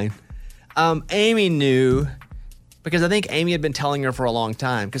gossip. I'm fine. Amy knew because I think Amy had been telling her for a long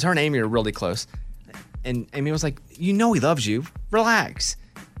time because her and Amy are really close. And Amy was like, he loves you. Relax.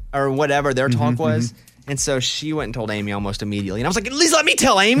 Or whatever their talk was. And so she went and told Amy almost immediately. And I was like, at least let me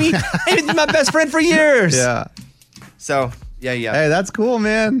tell Amy. Amy's been my best friend for years. Yeah. So, yeah. Hey, that's cool,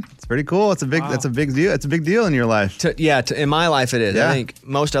 man. It's pretty cool. That's a big deal. It's a big deal in your life. In my life it is. Yeah. I think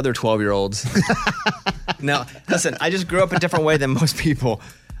most other 12-year-olds. No, listen, I just grew up a different way than most people.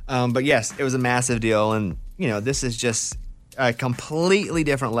 But yes, it was a massive deal. And, this is just a completely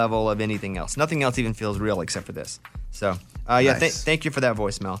different level of anything else. Nothing else even feels real except for this. So, Nice. thank you for that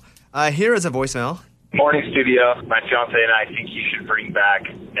voicemail. Here is a voicemail. Morning, studio. My fiance and I think you should bring back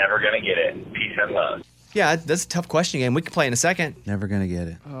Never Gonna Get It. Peace and love. Yeah, that's a tough question game. We can play in a second. Never gonna get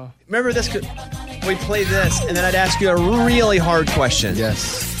it. Remember this? We play this, and then I'd ask you a really hard question.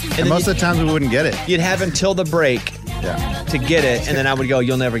 Yes. And most of the times we wouldn't get it. You'd have until the break to get it, and then I would go,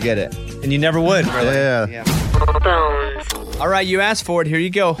 "You'll never get it," and you never would. Really. Yeah. Bones. All right, you asked for it. Here you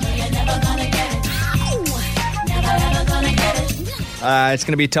go. It's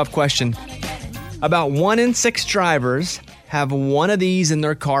going to be a tough question. About 1 in 6 drivers have one of these in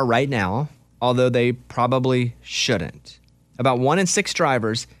their car right now, although they probably shouldn't. About 1 in 6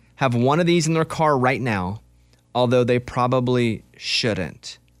 drivers have one of these in their car right now, although they probably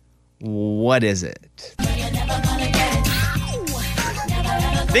shouldn't. What is it?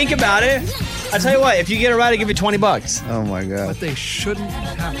 Think about it. I tell you what, if you get it right, I'll give you $20. Oh my God. But they shouldn't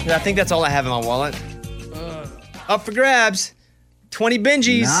have. I think that's all I have in my wallet. Up for grabs. 20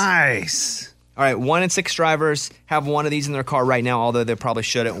 Benjis. Nice. All right, 1 in 6 drivers have one of these in their car right now, although they probably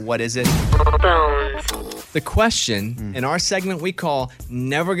shouldn't. What is it? Bones. The question in our segment we call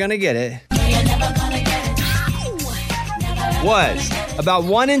Never Gonna Get It was about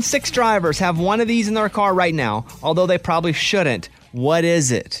 1 in 6 drivers have one of these in their car right now, although they probably shouldn't. What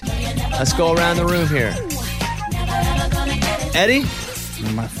is it? Let's go around the room here. Eddie?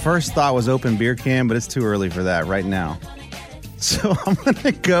 My first thought was open beer can, but it's too early for that right now. So I'm going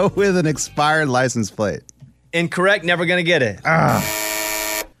to go with an expired license plate. Incorrect. Never gonna get it.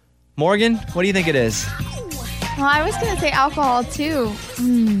 Morgan, what do you think it is? Well, I was going to say alcohol too.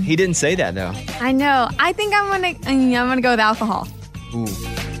 He didn't say that though. I know. I think I'm gonna go with alcohol. Ooh.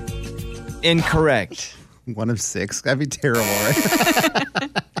 Incorrect. 1 of 6. That'd be terrible, right?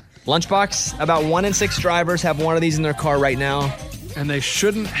 Lunchbox, about 1 in 6 drivers have one of these in their car right now. And they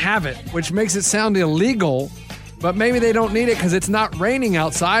shouldn't have it, which makes it sound illegal, but maybe they don't need it because it's not raining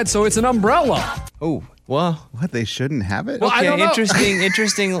outside, so it's an umbrella. Oh, well. What, they shouldn't have it? Well, I Okay, don't know.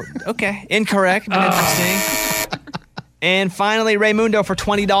 interesting. Okay, incorrect, but interesting. And finally, Raymundo for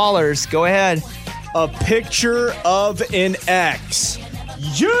 $20. Go ahead. A picture of an ex.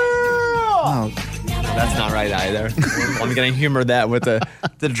 Yeah! Oh, That's not right either. I'm going to humor that with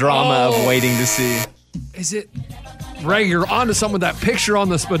the drama of waiting to see. Is it? Ray, you're onto something with that picture on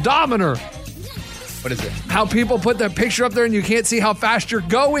the speedometer. What is it? How people put that picture up there and you can't see how fast you're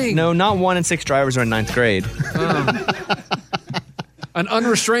going. No, not 1 in 6 drivers are in 9th grade. An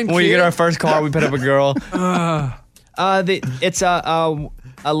unrestrained When we kid. get our first car, we put up a girl. It's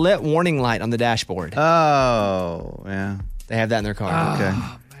a lit warning light on the dashboard. Oh, yeah. They have that in their car. Okay.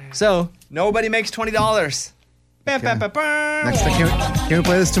 So nobody makes $20. Bam, bam, bam, bam. Next time, can we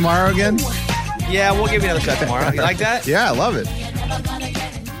play this tomorrow again? Yeah, we'll give you another shot tomorrow. You like that? Yeah, I love it.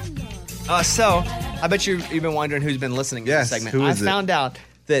 So I bet you've been wondering who's been listening to Yes, this segment. who I is it? found out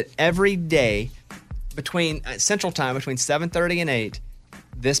that every day between Central Time, between 7:30 and 8,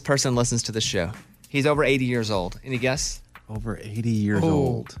 this person listens to the show. He's over 80 years old. Any guess? Over 80 years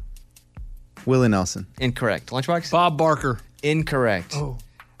old. Willie Nelson. Incorrect. Lunchbox? Bob Barker. Incorrect. Oh.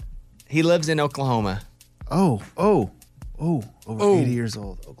 He lives in Oklahoma. Over 80 years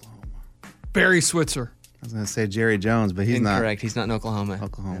old. Oklahoma. Barry Switzer. I was going to say Jerry Jones, but he's not. Incorrect. He's not in Oklahoma.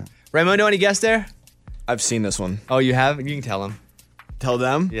 Oklahoma. Raymundo, any guess there? I've seen this one. Oh, you have? You can tell him. Tell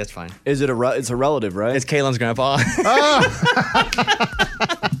them? Yeah, it's fine. Is it it's a relative, right? It's Kaylin's grandpa.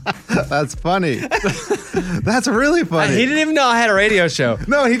 That's funny. That's really funny. He didn't even know I had a radio show.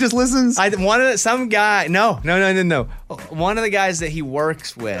 No, he just listens. Some guy. No. One of the guys that he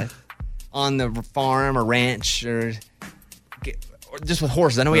works with on the farm or ranch or just with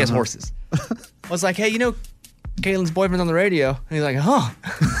horses. I know he has horses. Was like, hey, Kaylin's boyfriend's on the radio, and he's like, huh?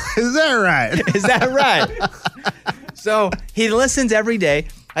 Is that right? Is that right? So he listens every day.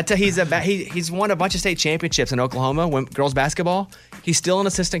 I tell you, he's won a bunch of state championships in Oklahoma, girls basketball. He's still an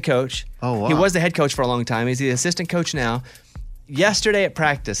assistant coach. Oh, wow. He was the head coach for a long time. He's the assistant coach now. Yesterday at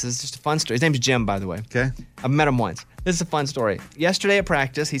practice, this is just a fun story. His name's Jim, by the way. Okay. I've met him once. This is a fun story. Yesterday at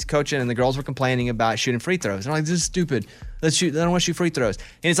practice, he's coaching, and the girls were complaining about shooting free throws. They're like, this is stupid. Let's shoot. I don't want to shoot free throws.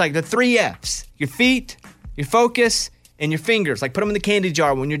 And it's like the 3 F's: your feet, your focus, and your fingers. Like put them in the candy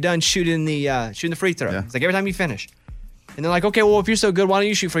jar when you're done shooting the free throw. Yeah. It's like every time you finish. And they're like, okay, well, if you're so good, why don't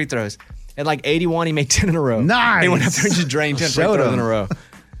you shoot free throws? At like 81, he made 10 in a row. Nice. He went up there and just drained 10 free Showed throws him. in a row.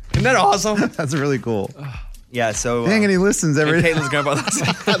 Isn't that awesome? That's really cool. Yeah, so... Dang, and he listens every day. Kaylin's grandpa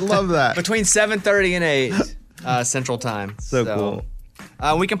listens. I love that. Between 7:30 and 8 Central Time. So cool.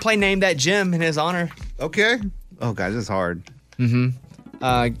 We can play Name That Jim in his honor. Okay. Oh, guys, this is hard.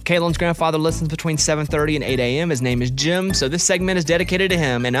 Kaylin's grandfather listens between 7:30 and 8 a.m. His name is Jim, so this segment is dedicated to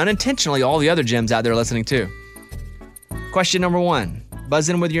him and unintentionally all the other Jims out there listening too. Question number 1. Buzz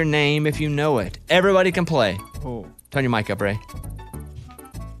in with your name if you know it. Everybody can play. Oh. Turn your mic up, Ray.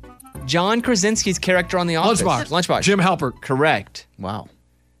 John Krasinski's character on The Office. Lunchbox. Jim Halpert. Correct. Wow.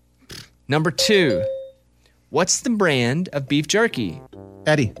 Number 2. What's the brand of beef jerky?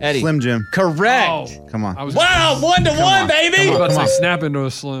 Eddie. Eddie. Slim Jim. Correct. Oh. Come on. Wow, 1-1, baby. I was about to say snap into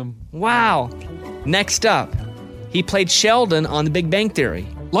a Slim. Wow. Next up, he played Sheldon on The Big Bang Theory.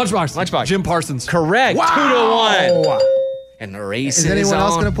 Lunchbox. Jim Parsons. Correct. Wow. 2-1. And the race Is anyone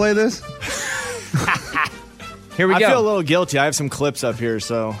else on. going to play this? Here we I go. feel a little guilty. I have some clips up here,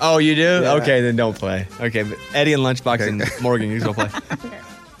 so. Oh, you do? Yeah. Okay, then don't play. Okay, but Eddie and Lunchbox and Morgan, you go play.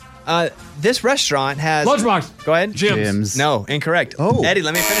 This restaurant has... Lunchbox. Go ahead. Jim's. No, incorrect. Oh. Eddie,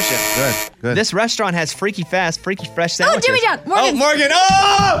 let me finish it. Good. This restaurant has freaky fast, freaky fresh Oh, sandwiches. Jimmy John. Morgan. Oh, Morgan.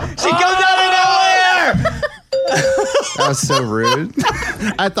 Oh! She comes out of nowhere! That was so rude.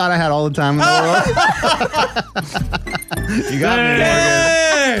 I thought I had all the time in the world. You got me,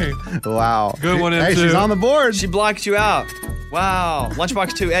 Morgan. Wow. Good one, Hey, M2. she's on the board. She blocked you out. Wow.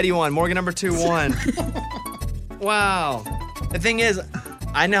 Lunchbox 2, Eddie 1. Morgan number 2, 1. Wow. The thing is,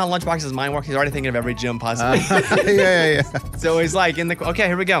 I know how Lunchbox's mind works. He's already thinking of every gym possibly. Yeah. So he's like in the... Okay,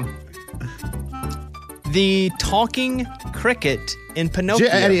 here we go. The talking cricket in Pinocchio.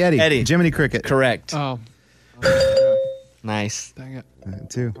 Eddie. Jiminy Cricket. Correct. Oh. Nice. Dang it.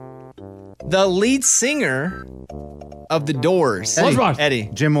 2. The lead singer of The Doors. Lunchbox. Eddie.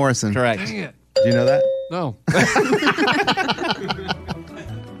 Jim Morrison. Correct. Dang it. Do you know that? No.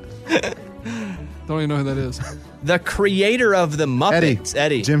 Don't even know who that is. The creator of The Muppets.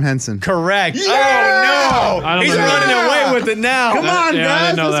 Eddie. Jim Henson. Correct. Yeah! Oh, I no. don't He's know running that. away with it now. Come on, Yeah, I guys.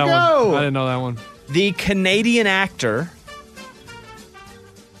 didn't know Let's that go. one. I didn't know that one. The Canadian actor.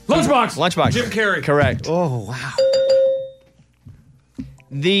 Lunchbox. Jim Carrey. Correct. Oh, wow.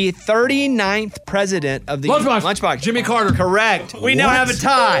 The 39th president of the Lunchbox. Jimmy Carter. Correct. We now have a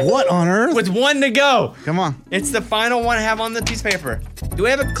tie. What on earth? With 1 to go. Come on. It's the final one I have on the piece of paper. Do we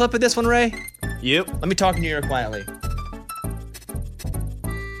have a clip of this one, Ray? Yep. Let me talk in your ear quietly.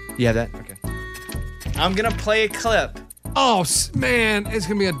 You have that? Okay. I'm going to play a clip. Oh, man. It's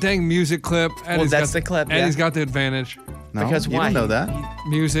going to be a dang music clip. Well, that's the clip, yeah. Eddie's got the advantage. No, Because you why? don't know that.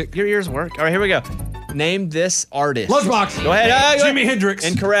 Music. Your ears work. All right, here we go. Name this artist. Lunchbox. Go ahead. Jimi Hendrix.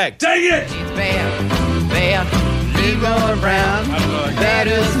 Incorrect. Dang it. Going Brown,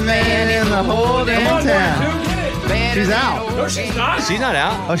 baddest man in the whole damn town. She's out. No, she's not. She's not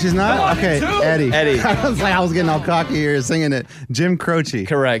out. Oh, she's not? Come on, Okay, you too. Eddie. I was like, I was getting all cocky here singing it. Jim Croce.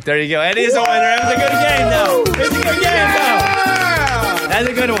 Correct. There you go. Eddie is a winner. That was a good game, though. It's a good game, though. That's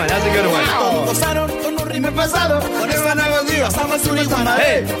a good one. That's a good one.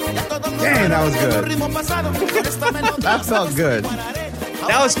 Hey, Dang, that was good. That felt good.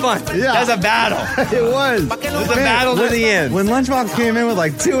 that was fun. Yeah. That was a battle. It was. It was a battle to the end. When Lunchbox came in with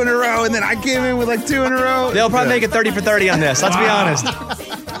like 2 in a row, and then I came in with like 2 in a row. They'll probably make it 30 for 30 on this. Let's be honest.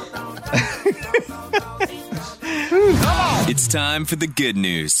 It's time for the good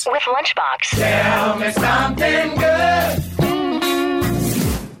news. With Lunchbox. Tell me something good.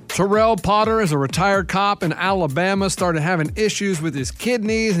 Terrell Potter is a retired cop in Alabama, started having issues with his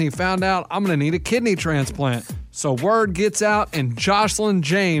kidneys, and he found out, I'm going to need a kidney transplant. So word gets out, and Jocelyn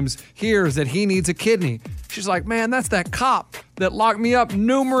James hears that he needs a kidney. She's like, man, that's that cop that locked me up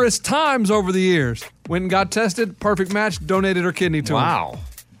numerous times over the years. Went and got tested, perfect match, donated her kidney to him. Wow.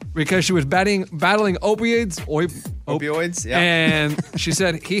 Because she was battling opioids. Opioids, yeah. And she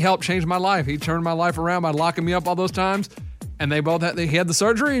said, he helped change my life. He turned my life around by locking me up all those times. And he had the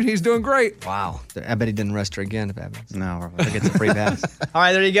surgery, and he's doing great. Wow. I bet he didn't arrest her again if it happens. No. I think it's a free pass. All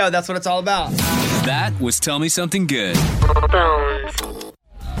right, there you go. That's what it's all about. That was Tell Me Something Good. Bones.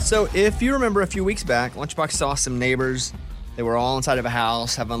 So if you remember a few weeks back, Lunchbox saw some neighbors. They were all inside of a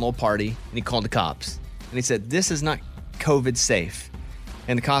house having a little party, and he called the cops. And he said, this is not COVID safe.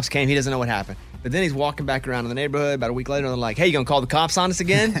 And the cops came. He doesn't know what happened. But then he's walking back around in the neighborhood. About a week later, they're like, hey, you going to call the cops on us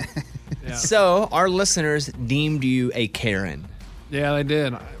again? Yeah. So our listeners deemed you a Karen. Yeah, they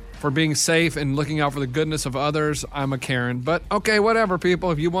did. For being safe and looking out for the goodness of others, I'm a Karen. But okay, whatever,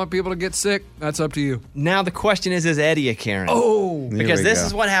 people. If you want people to get sick, that's up to you. Now the question is Eddie a Karen? Oh. Because this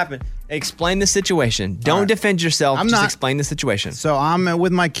is what happened. Explain the situation. Don't defend yourself. Just explain the situation. So I'm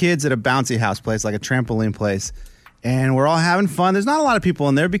with my kids at a bouncy house place, like a trampoline place. And we're all having fun. There's not a lot of people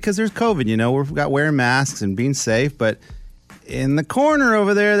in there because there's COVID, you know. We've got wearing masks and being safe. But in the corner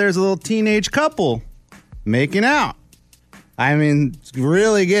over there, there's a little teenage couple making out. I mean, it's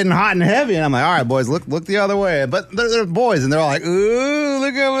really getting hot and heavy. And I'm like, all right, boys, look the other way. But they're boys, and they're all like, ooh,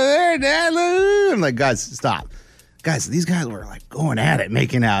 look over there, Dad. Look. I'm like, guys, stop. Guys, these guys were like going at it,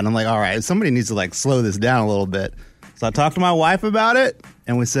 making out. And I'm like, all right, somebody needs to like slow this down a little bit. So I talked to my wife about it,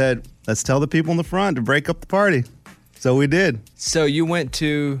 and we said, let's tell the people in the front to break up the party. So we did. So you went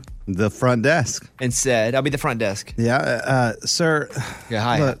to the front desk and said, I'll be the front desk. Yeah, sir. Yeah,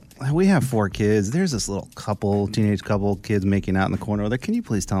 hi. Look, we have 4 kids. There's this little teenage couple, kids making out in the corner over there. Can you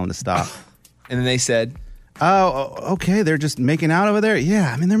please tell them to stop? And then they said, oh, okay. They're just making out over there.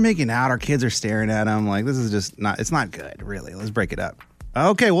 Yeah, I mean, they're making out. Our kids are staring at them. Like, this is just it's not good, really. Let's break it up.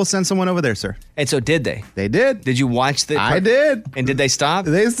 Okay, we'll send someone over there, sir. And so did they? They did. Did you watch the? I did. And did they stop?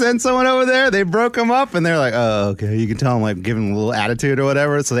 They sent someone over there. They broke them up, and they're like, oh, okay. You can tell them, like, giving them a little attitude or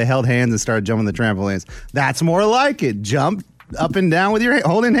whatever. So they held hands and started jumping the trampolines. That's more like it. Jump up and down with your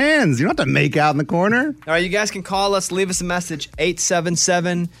holding hands. You don't have to make out in the corner. All right, you guys can call us, leave us a message,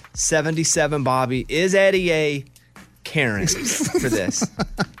 877-77-BOBBY. Is Eddie a Karen for this?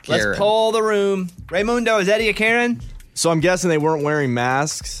 Let's poll the room. Raymundo, is Eddie a Karen? So I'm guessing they weren't wearing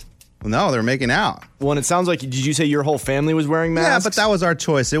masks. Well, no, they're making out. Well, and it sounds like, did you say your whole family was wearing masks? Yeah, but that was our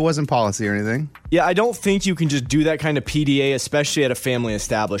choice. It wasn't policy or anything. Yeah, I don't think you can just do that kind of PDA, especially at a family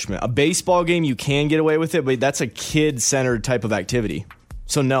establishment. A baseball game, you can get away with it, but that's a kid-centered type of activity.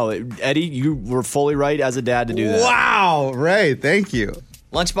 So no, Eddie, you were fully right as a dad to do that. Wow, Ray, thank you.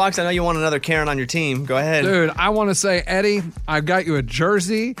 Lunchbox, I know you want another Karen on your team. Go ahead. Dude, I want to say, Eddie, I've got you a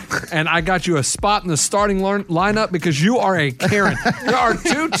jersey and I got you a spot in the starting lineup because you are a Karen. There are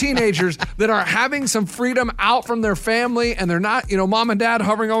 2 teenagers that are having some freedom out from their family and they're not, mom and dad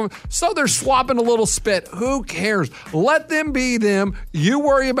hovering over. So they're swapping a little spit. Who cares? Let them be them. You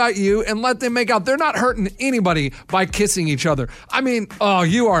worry about you and let them make out. They're not hurting anybody by kissing each other. I mean,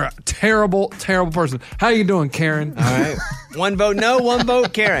 you are a terrible, terrible person. How you doing, Karen? All right. 1 vote no, 1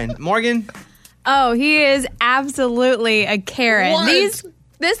 vote Karen. Morgan? Oh, he is absolutely a Karen. What?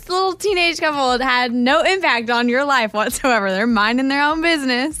 This little teenage couple had no impact on your life whatsoever. They're minding their own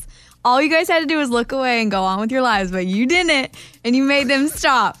business. All you guys had to do was look away and go on with your lives, but you didn't, and you made them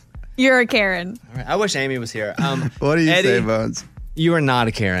stop. You're a Karen. All right, I wish Amy was here. What do you Eddie, say, Bones? You are not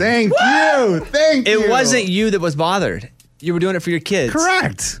a Karen. Thank you. Thank you. It wasn't you that was bothered. You were doing it for your kids.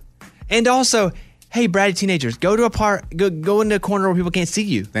 Correct. And also, hey, bratty teenagers, go to a park, go into a corner where people can't see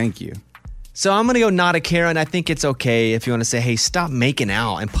you. Thank you. So I'm going to go not a Karen. I think it's okay if you want to say, hey, stop making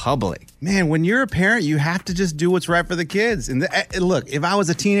out in public. Man, when you're a parent, you have to just do what's right for the kids. And look, if I was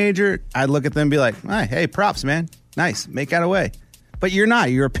a teenager, I'd look at them and be like, hey, props, man. Nice. Make out away. But you're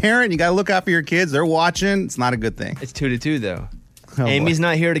not. You're a parent. You got to look out for your kids. They're watching. It's not a good thing. It's 2-2, though. Oh, Amy's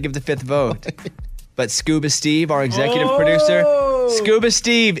not here to give the 5th vote. But Scuba Steve, our executive producer, Scuba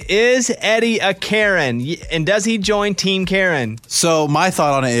Steve, is Eddie a Karen? And does he join Team Karen? So my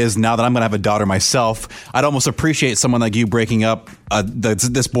thought on it is, now that I'm going to have a daughter myself, I'd almost appreciate someone like you breaking up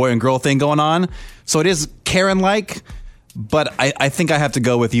this boy and girl thing going on. So it is Karen-like, but I think I have to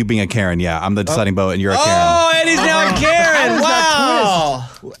go with you being a Karen. Yeah, I'm the deciding vote, and you're a Karen. Oh, Eddie's now a Karen. Wow.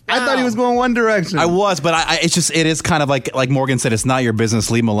 I thought he was going one direction. I was, but it is kind of like Morgan said, it's not your business.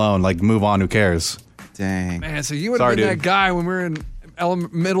 Leave him alone. Like, move on. Who cares? Dang. Man, so you would have been that guy when we were in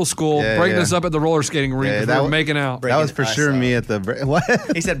middle school breaking us up at the roller skating rink because we were making out. That was for sure me at the... What?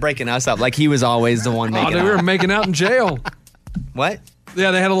 He said breaking us up like he was always the one making out. We were making out in jail. What?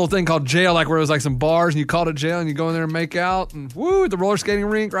 Yeah, they had a little thing called jail, like where it was like some bars and you called it jail and you go in there and make out. And woo, at the roller skating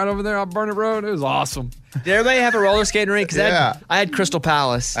rink right over there on Burnett Road. It was awesome. Did everybody have a roller skating rink? Because I had Crystal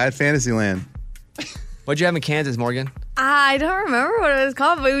Palace. I had Fantasyland. What'd you have in Kansas, Morgan? I don't remember what it was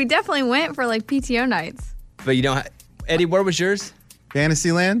called, but we definitely went for like PTO nights. But you don't Eddie, where was yours?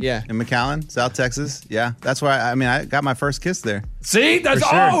 Fantasyland? Yeah. In McAllen, South Texas. Yeah. That's where I got my first kiss there. See? That's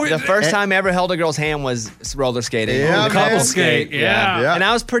sure. The first time I ever held a girl's hand was roller skating. Yeah, couple man. skate. Yeah. And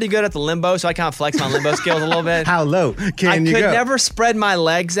I was pretty good at the limbo, so I kind of flexed my limbo skills a little bit. How low can you go? I could never spread my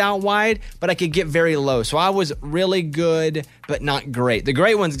legs out wide, but I could get very low. So I was really good, but not great. The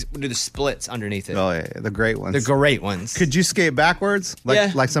great ones do the splits underneath it. Oh, yeah. The great ones. The great ones. Could you skate backwards?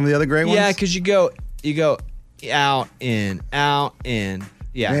 Like some of the other great ones? Yeah, because you go out, in, out, in.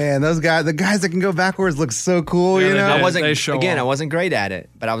 Yeah. Man, the guys that can go backwards look so cool, you know? I wasn't great at it,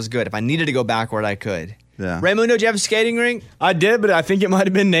 but I was good. If I needed to go backward, I could. Yeah. Raymundo, did you have a skating rink? I did, but I think it might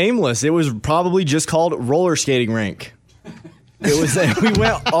have been nameless. It was probably just called roller skating rink. It was. We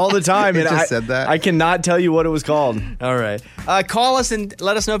went all the time. He and just said that. I cannot tell you what it was called. All right. Call us and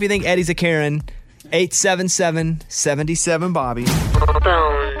let us know if you think Eddie's a Karen.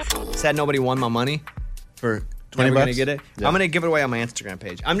 877-77-BOBBY. Sad nobody won my money for... $20. Never gonna get it. Yeah. I'm gonna give it away on my Instagram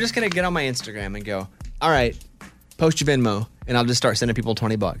page. I'm just gonna get on my Instagram and go, all right, post your Venmo, and I'll just start sending people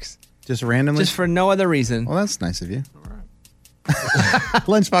 $20. Just randomly? Just for no other reason. Well, that's nice of you. All right.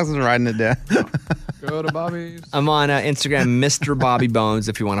 Lunchbox is writing it down. Go to Bobby's. I'm on Instagram, Mr. Bobby Bones,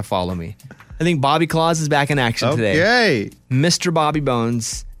 if you want to follow me. I think Bobby Claus is back in action today. Okay. Mr. Bobby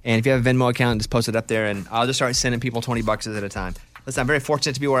Bones. And if you have a Venmo account, just post it up there, and I'll just start sending people $20 at a time. Listen, I'm very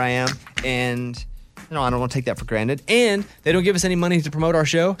fortunate to be where I am, and No, I don't want to take that for granted. And they don't give us any money to promote our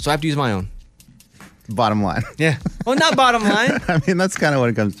show, so I have to use my own. Bottom line. Yeah. Well, not bottom line. I mean, that's kind of what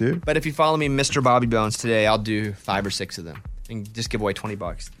it comes to. But if you follow me, Mr. Bobby Bones, today, I'll do 5 or 6 of them and just give away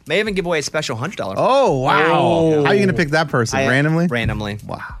 $20. May even give away a special $100. Oh, wow. How are you going to pick that person? Randomly? Randomly.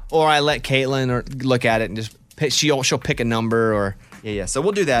 Wow. Or I let Caitlin or look at it and just pick, she'll pick a number or yeah. So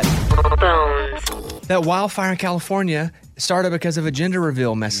we'll do that. That wildfire in California started because of a gender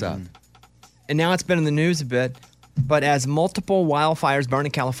reveal mess up. And now it's been in the news a bit. But as multiple wildfires burn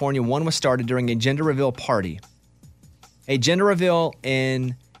in California, one was started during a gender reveal party. A gender reveal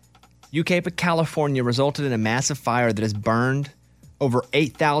in Yucaipa, California resulted in a massive fire that has burned over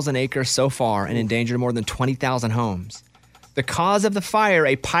 8,000 acres so far and endangered more than 20,000 homes. The cause of the fire,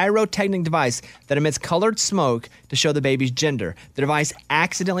 a pyrotechnic device that emits colored smoke to show the baby's gender. The device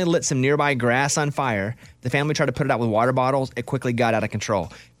accidentally lit some nearby grass on fire. The family tried to put it out with water bottles. It quickly got out of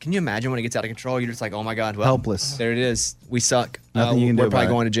control. Can you imagine when it gets out of control? You're just like, oh my God. Well, helpless. There it is. We suck. Nothing you can do We're probably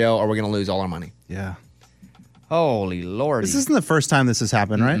about it. going to jail or we're going to lose all our money. Yeah. Holy Lordy. This isn't the first time this has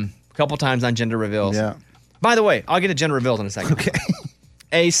happened, right? A couple times on gender reveals. Yeah. By the way, I'll get to gender reveals in a second. Okay.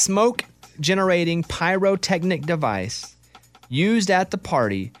 A smoke-generating pyrotechnic device used at the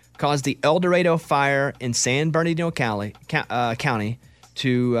party caused the El Dorado fire in San Bernardino County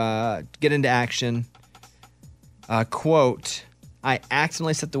to get into action. Quote, I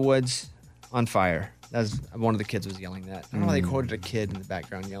accidentally set the woods on fire. That's one of the kids was yelling that. I don't know why they quoted a kid in the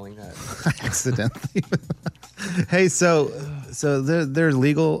background yelling that. Accidentally. Hey, so there's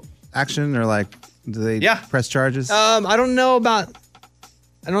legal action or like do they press charges? I don't know about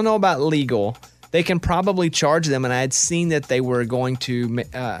legal. They can probably charge them, and I had seen that they were going to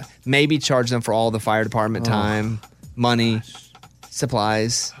maybe charge them for all the fire department time, money,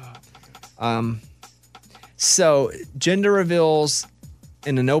 supplies. So gender reveals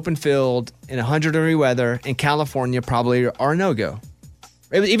in an open field in 100-degree weather in California probably are a no-go.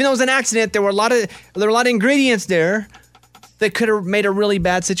 Even though it was an accident, there were a lot of ingredients there that could have made a really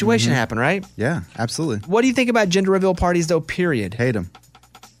bad situation happen, right? Yeah, absolutely. What do you think about gender reveal parties, though, period? Hate them.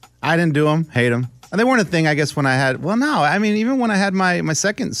 I didn't do them. Hate them. And they weren't a thing, I guess, when I had... Well, no. I mean, even when I had my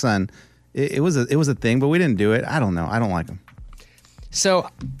second son, it was a thing, but we didn't do it. I don't know. I don't like them. So,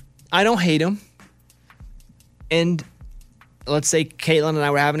 I don't hate them. And let's say Caitlin and I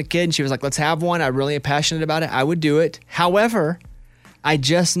were having a kid, and she was like, let's have one. I'm really passionate about it. I would do it. However, I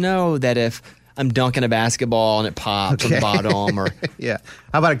just know that if I'm dunking a basketball and it pops on the bottom, or... Yeah.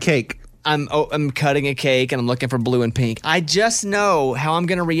 How about a cake? I'm cutting a cake and I'm looking for blue and pink. I just know how I'm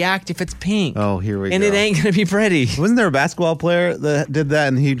going to react if it's pink. Oh, here we go. And it ain't going to be pretty. Wasn't there a basketball player that did that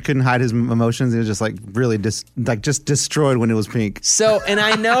and he couldn't hide his emotions? He was just like really just destroyed when it was pink. So, and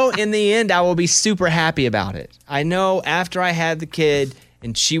I know in the end I will be super happy about it. I know after I had the kid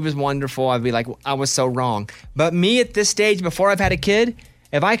and she was wonderful, I'd be like, I was so wrong. But me at this stage, before I've had a kid,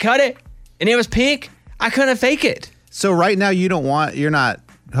 if I cut it and it was pink, I couldn't fake it. So right now you're not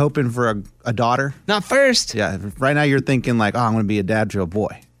hoping for a daughter? Not first. Yeah. Right now you're thinking like, oh, I'm going to be a dad to a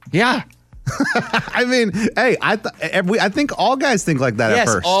boy. Yeah. I mean, hey, I think all guys think like that at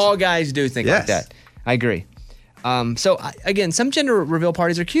first. Yes, all guys do think like that. I agree. So again, some gender reveal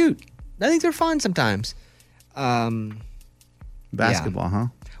parties are cute. I think they're fun sometimes. Basketball, huh?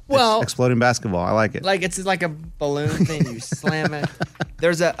 Well, exploding basketball. I like it. Like it's like a balloon thing. You slam it.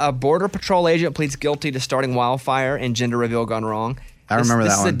 There's a border patrol agent pleads guilty to starting wildfire and gender reveal gone wrong. I remember that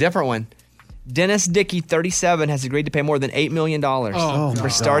one. This is a different one. Dennis Dickey, 37, has agreed to pay more than $8 million for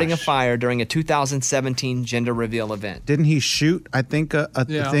starting a fire during a 2017 gender reveal event. Didn't he shoot, I think, a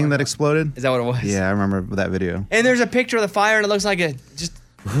thing that exploded? Is that what it was? Yeah, I remember that video. And there's a picture of the fire, and it looks like it's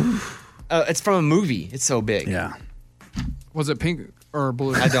from a movie. It's so big. Yeah. Was it pink or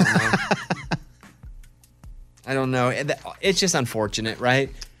blue? I don't know. I don't know. It's just unfortunate, right?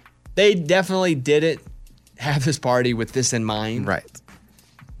 They definitely didn't have this party with this in mind. Right.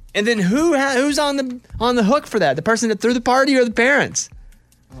 And then who's on the hook for that? The person that threw the party or the parents?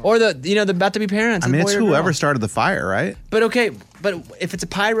 Or the about to be parents? I mean, it's whoever started the fire, right? But okay, but if it's a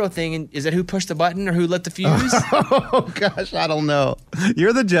pyro thing, is it who pushed the button or who lit the fuse? Oh gosh, I don't know.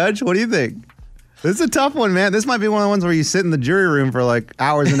 You're the judge. What do you think? This is a tough one, man. This might be one of the ones where you sit in the jury room for like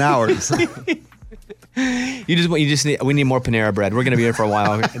hours and hours. We need more Panera bread. We're going to be here for a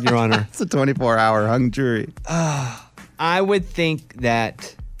while, Your Honor. It's a 24-hour hung jury. I would think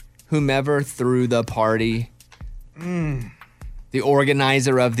that whomever threw the party, the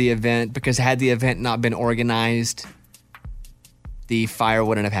organizer of the event, because had the event not been organized, the fire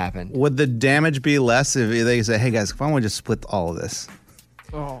wouldn't have happened. Would the damage be less if they say, hey guys, why don't we just split all of this?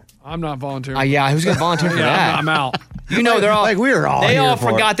 Oh, I'm not volunteering. Yeah, who's going to volunteer for that? I'm out. You know, they're all like we were all. They here all for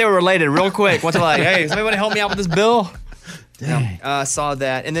it. forgot they were related real quick. What's it like? Hey, does anybody help me out with this bill? Saw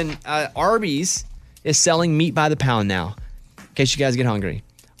that. And then Arby's is selling meat by the pound now, in case you guys get hungry.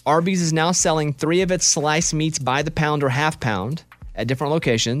 Arby's is now selling 3 of its sliced meats by the pound or half pound at different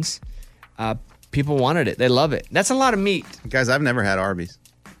locations. People wanted it. They love it. That's a lot of meat. Guys, I've never had Arby's.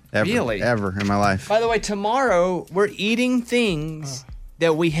 Ever, Really? Ever in my life. By the way, tomorrow we're eating things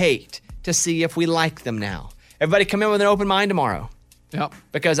that we hate to see if we like them now. Everybody come in with an open mind tomorrow. Yep.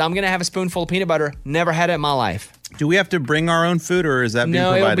 Because I'm going to have a spoonful of peanut butter. Never had it in my life. Do we have to bring our own food, or is that being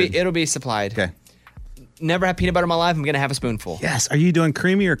No, provided? it'll be supplied. Okay. Never had peanut butter in my life. I'm going to have a spoonful. Yes. Are you doing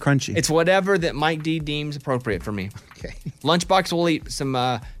creamy or crunchy? It's whatever that Mike D deems appropriate for me. Okay. Lunchbox will eat some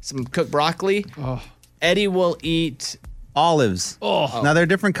cooked broccoli. Oh. Eddie will eat olives. Oh. Now there are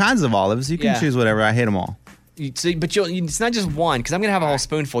different kinds of olives. You can Yeah. choose whatever. I hate them all. See, but it's not just one, because I'm going to have a whole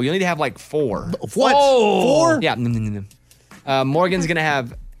spoonful. You need to have like 4. What? Oh. 4? Yeah. Morgan's going to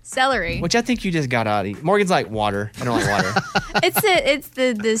have, Celery. which I think you just got out of eat. Morgan's like water. I don't like water. It's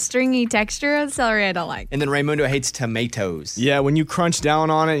the stringy texture of celery I don't like. And then Raymundo hates tomatoes. Yeah, when you crunch down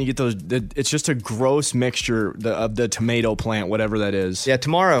on it, and you get those. It's just a gross mixture of the tomato plant, whatever that is. Yeah,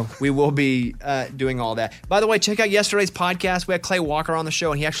 tomorrow we will be doing all that. By the way, check out yesterday's podcast. We had Clay Walker on the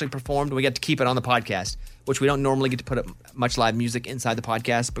show, and he actually performed. We got to keep it on the podcast, which we don't normally get to put up much live music inside the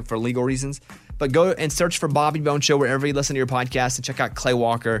podcast, but for legal reasons. But go and search for Bobby Bone Show wherever you listen to your podcast, and check out Clay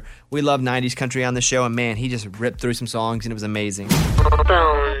Walker. We love 90s country on the show, and man, he just ripped through some songs, and it was amazing.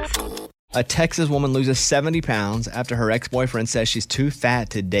 A Texas woman loses 70 pounds after her ex-boyfriend says she's too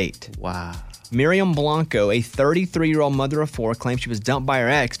fat to date. Wow. Miriam Blanco, a 33-year-old mother of 4, claims she was dumped by her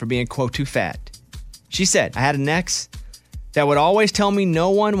ex for being, quote, too fat. She said, I had an ex that would always tell me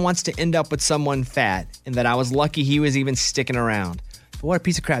no one wants to end up with someone fat, and that I was lucky he was even sticking around. But what a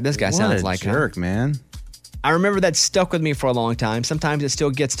piece of crap this guy sounds like. What a jerk, man. I remember that stuck with me for a long time. Sometimes it still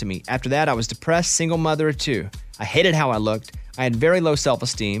gets to me. After that, I was depressed, single mother of 2. I hated how I looked. I had very low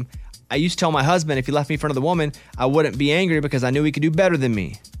self-esteem. I used to tell my husband if he left me for another woman, I wouldn't be angry because I knew he could do better than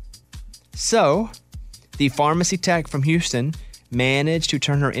me. So, the pharmacy tech from Houston managed to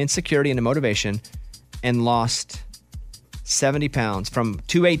turn her insecurity into motivation and lost 70 pounds from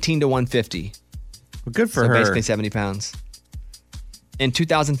 218 to 150. Well, good for so her. Basically 70 pounds. In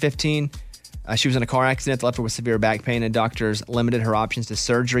 2015, she was in a car accident that left her with severe back pain, and doctors limited her options to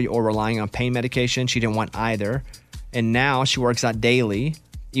surgery or relying on pain medication. She didn't want either. And now she works out daily,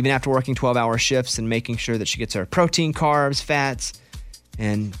 even after working 12-hour shifts and making sure that she gets her protein, carbs, fats.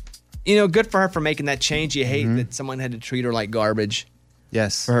 And, good for her for making that change. You hate that someone had to treat her like garbage.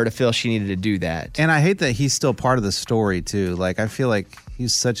 Yes. For her to feel she needed to do that. And I hate that he's still part of the story, too. Like, I feel like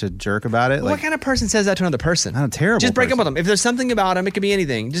he's such a jerk about it. Well, what kind of person says that to another person? Not a terrible Just break person. up with them. If there's something about him, it could be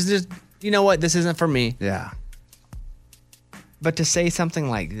anything. Just you know what? This isn't for me. Yeah. But to say something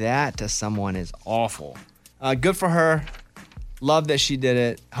like that to someone is awful. Good for her. Love that she did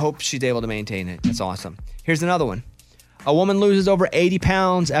it. Hope she's able to maintain it. That's awesome. Here's another one. A woman loses over 80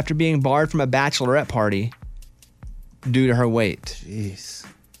 pounds after being barred from a bachelorette party due to her weight. Jeez.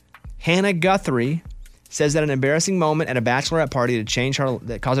 Hannah Guthrie says that an embarrassing moment at a bachelorette party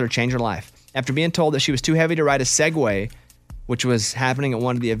that caused her to change her life. After being told that she was too heavy to ride a Segway, which was happening at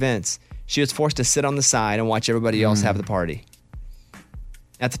one of the events, she was forced to sit on the side and watch everybody else have the party.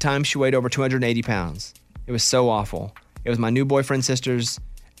 At the time, she weighed over 280 pounds. It was so awful. It was my new boyfriend's sister's,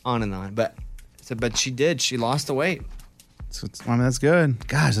 on and on. But she did. She lost the weight. That's good.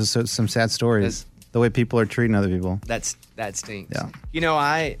 Gosh, those some sad stories. The way people are treating other people. That stinks. Yeah.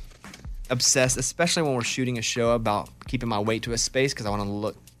 I obsess, especially when we're shooting a show, about keeping my weight to a space because I want to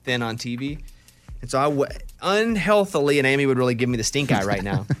look thin on TV. And so unhealthily, and Amy would really give me the stink eye right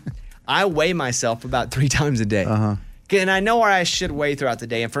now, I weigh myself about 3 times a day. Uh-huh. And I know where I should weigh throughout the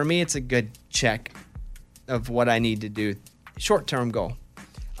day. And for me, it's a good check of what I need to do. Short-term goal.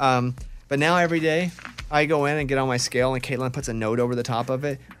 But now every day, I go in and get on my scale, and Caitlin puts a note over the top of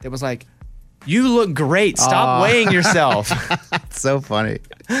it that was like, you look great. Stop weighing yourself. So funny.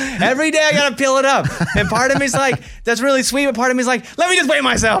 Every day I got to peel it up. And part of me's like, that's really sweet. But part of me's like, let me just weigh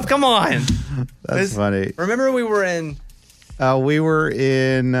myself. Come on. That's funny. Remember we were in...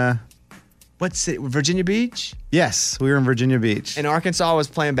 what city? Virginia Beach? Yes, we were in Virginia Beach. And Arkansas was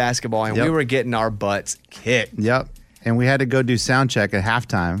playing basketball, and we were getting our butts kicked. Yep. And we had to go do sound check at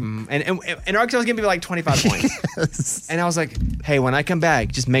halftime. And Arkansas was giving me like 25 points. Yes. And I was like, hey, when I come back,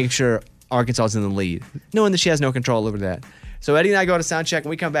 just make sure Arkansas is in the lead, knowing that she has no control over that. So Eddie and I go to sound check, and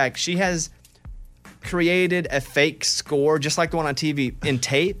we come back. She has created a fake score, just like the one on TV, in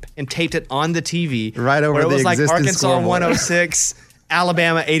tape, and taped it on the TV. Right over where it the was like existing Arkansas scoreboard. 106,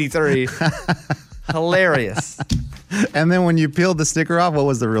 Alabama 83. Hilarious. And then when you peeled the sticker off, what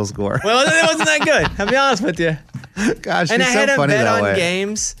was the real score? Well, it wasn't that good. I'll be honest with you. Gosh, and I she's so hadn't funny bet that on way.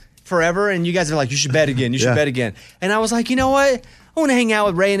 games forever, and you guys are like, you should bet again. You should bet again. And I was like, you know what? I want to hang out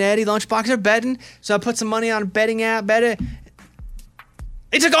with Ray and Eddie. Lunchbox, they're betting. So I put some money on a betting app, bet it.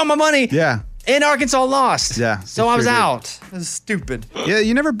 It took all my money. Yeah. And Arkansas lost. Yeah. So I was out. It was stupid. Yeah,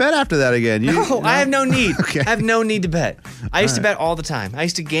 you never bet after that again. No, I have no need. Okay. I have no need to bet. I used to All right. bet all the time. I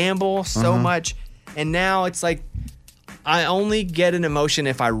used to gamble so much. And now it's like I only get an emotion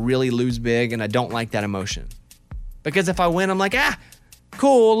if I really lose big, and I don't like that emotion. Because if I win, I'm like,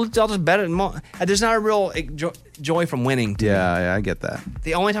 cool, I'll just bet it more. There's not a real joy from winning. To me. Yeah, I get that.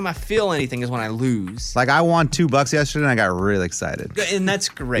 The only time I feel anything is when I lose. Like I won $2 yesterday, and I got really excited. And that's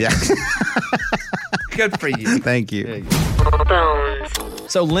great. Yeah. Good for you. Thank you.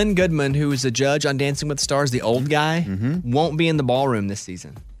 So Lynn Goodman, who is a judge on Dancing with the Stars, the old guy, won't be in the ballroom this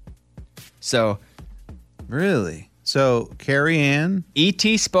season. So, really? So Carrie Ann?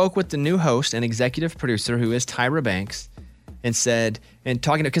 E.T. spoke with the new host and executive producer, who is Tyra Banks, and said, and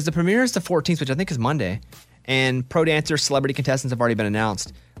talking to, because the premiere is the 14th, which I think is Monday, and pro dancers, celebrity contestants have already been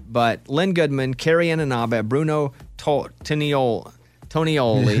announced. But Lynn Goodman, Carrie Ann Inaba, Bruno Tonioli.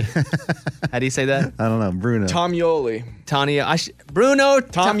 How do you say that? I don't know. Bruno. Tomioli. Bruno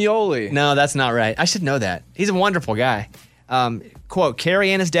Tomioli. No, that's not right. I should know that. He's a wonderful guy. Quote,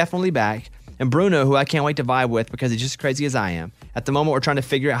 Carrie Ann is definitely back. And Bruno, who I can't wait to vibe with because he's just as crazy as I am. At the moment, we're trying to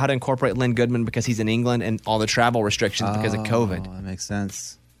figure out how to incorporate Lynn Goodman because he's in England and all the travel restrictions because of COVID. That makes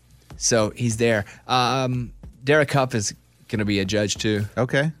sense. So he's there. Derek Huff is going to be a judge too.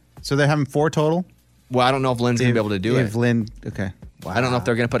 Okay. So they're having 4 total? Well, I don't know if Lynn's going to be able to do it. Lynn, okay. Wow. I don't know if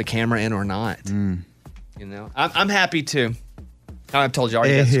they're going to put a camera in or not. You know, I'm happy too. I've told you,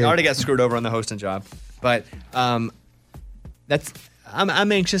 I already got screwed over on the hosting job. But I'm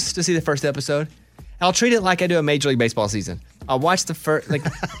anxious to see the first episode. I'll treat it like I do a Major League Baseball season. I'll watch the first,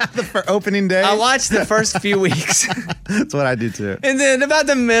 the opening day. I'll watch the first few weeks. That's what I do too. And then about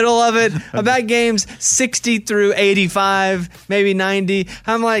the middle of it, about games 60 through 85, maybe 90,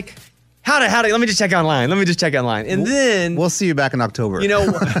 I'm like, howdy, let me just check online. And then we'll see you back in October. You know,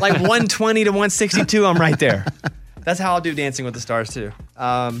 like 120 to 162, I'm right there. That's how I'll do Dancing with the Stars too.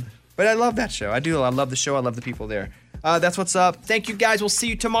 But I love that show. I do. I love the show. I love the people there. That's what's up. Thank you guys. We'll see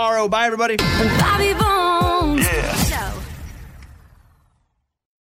you tomorrow. Bye, everybody. Bobby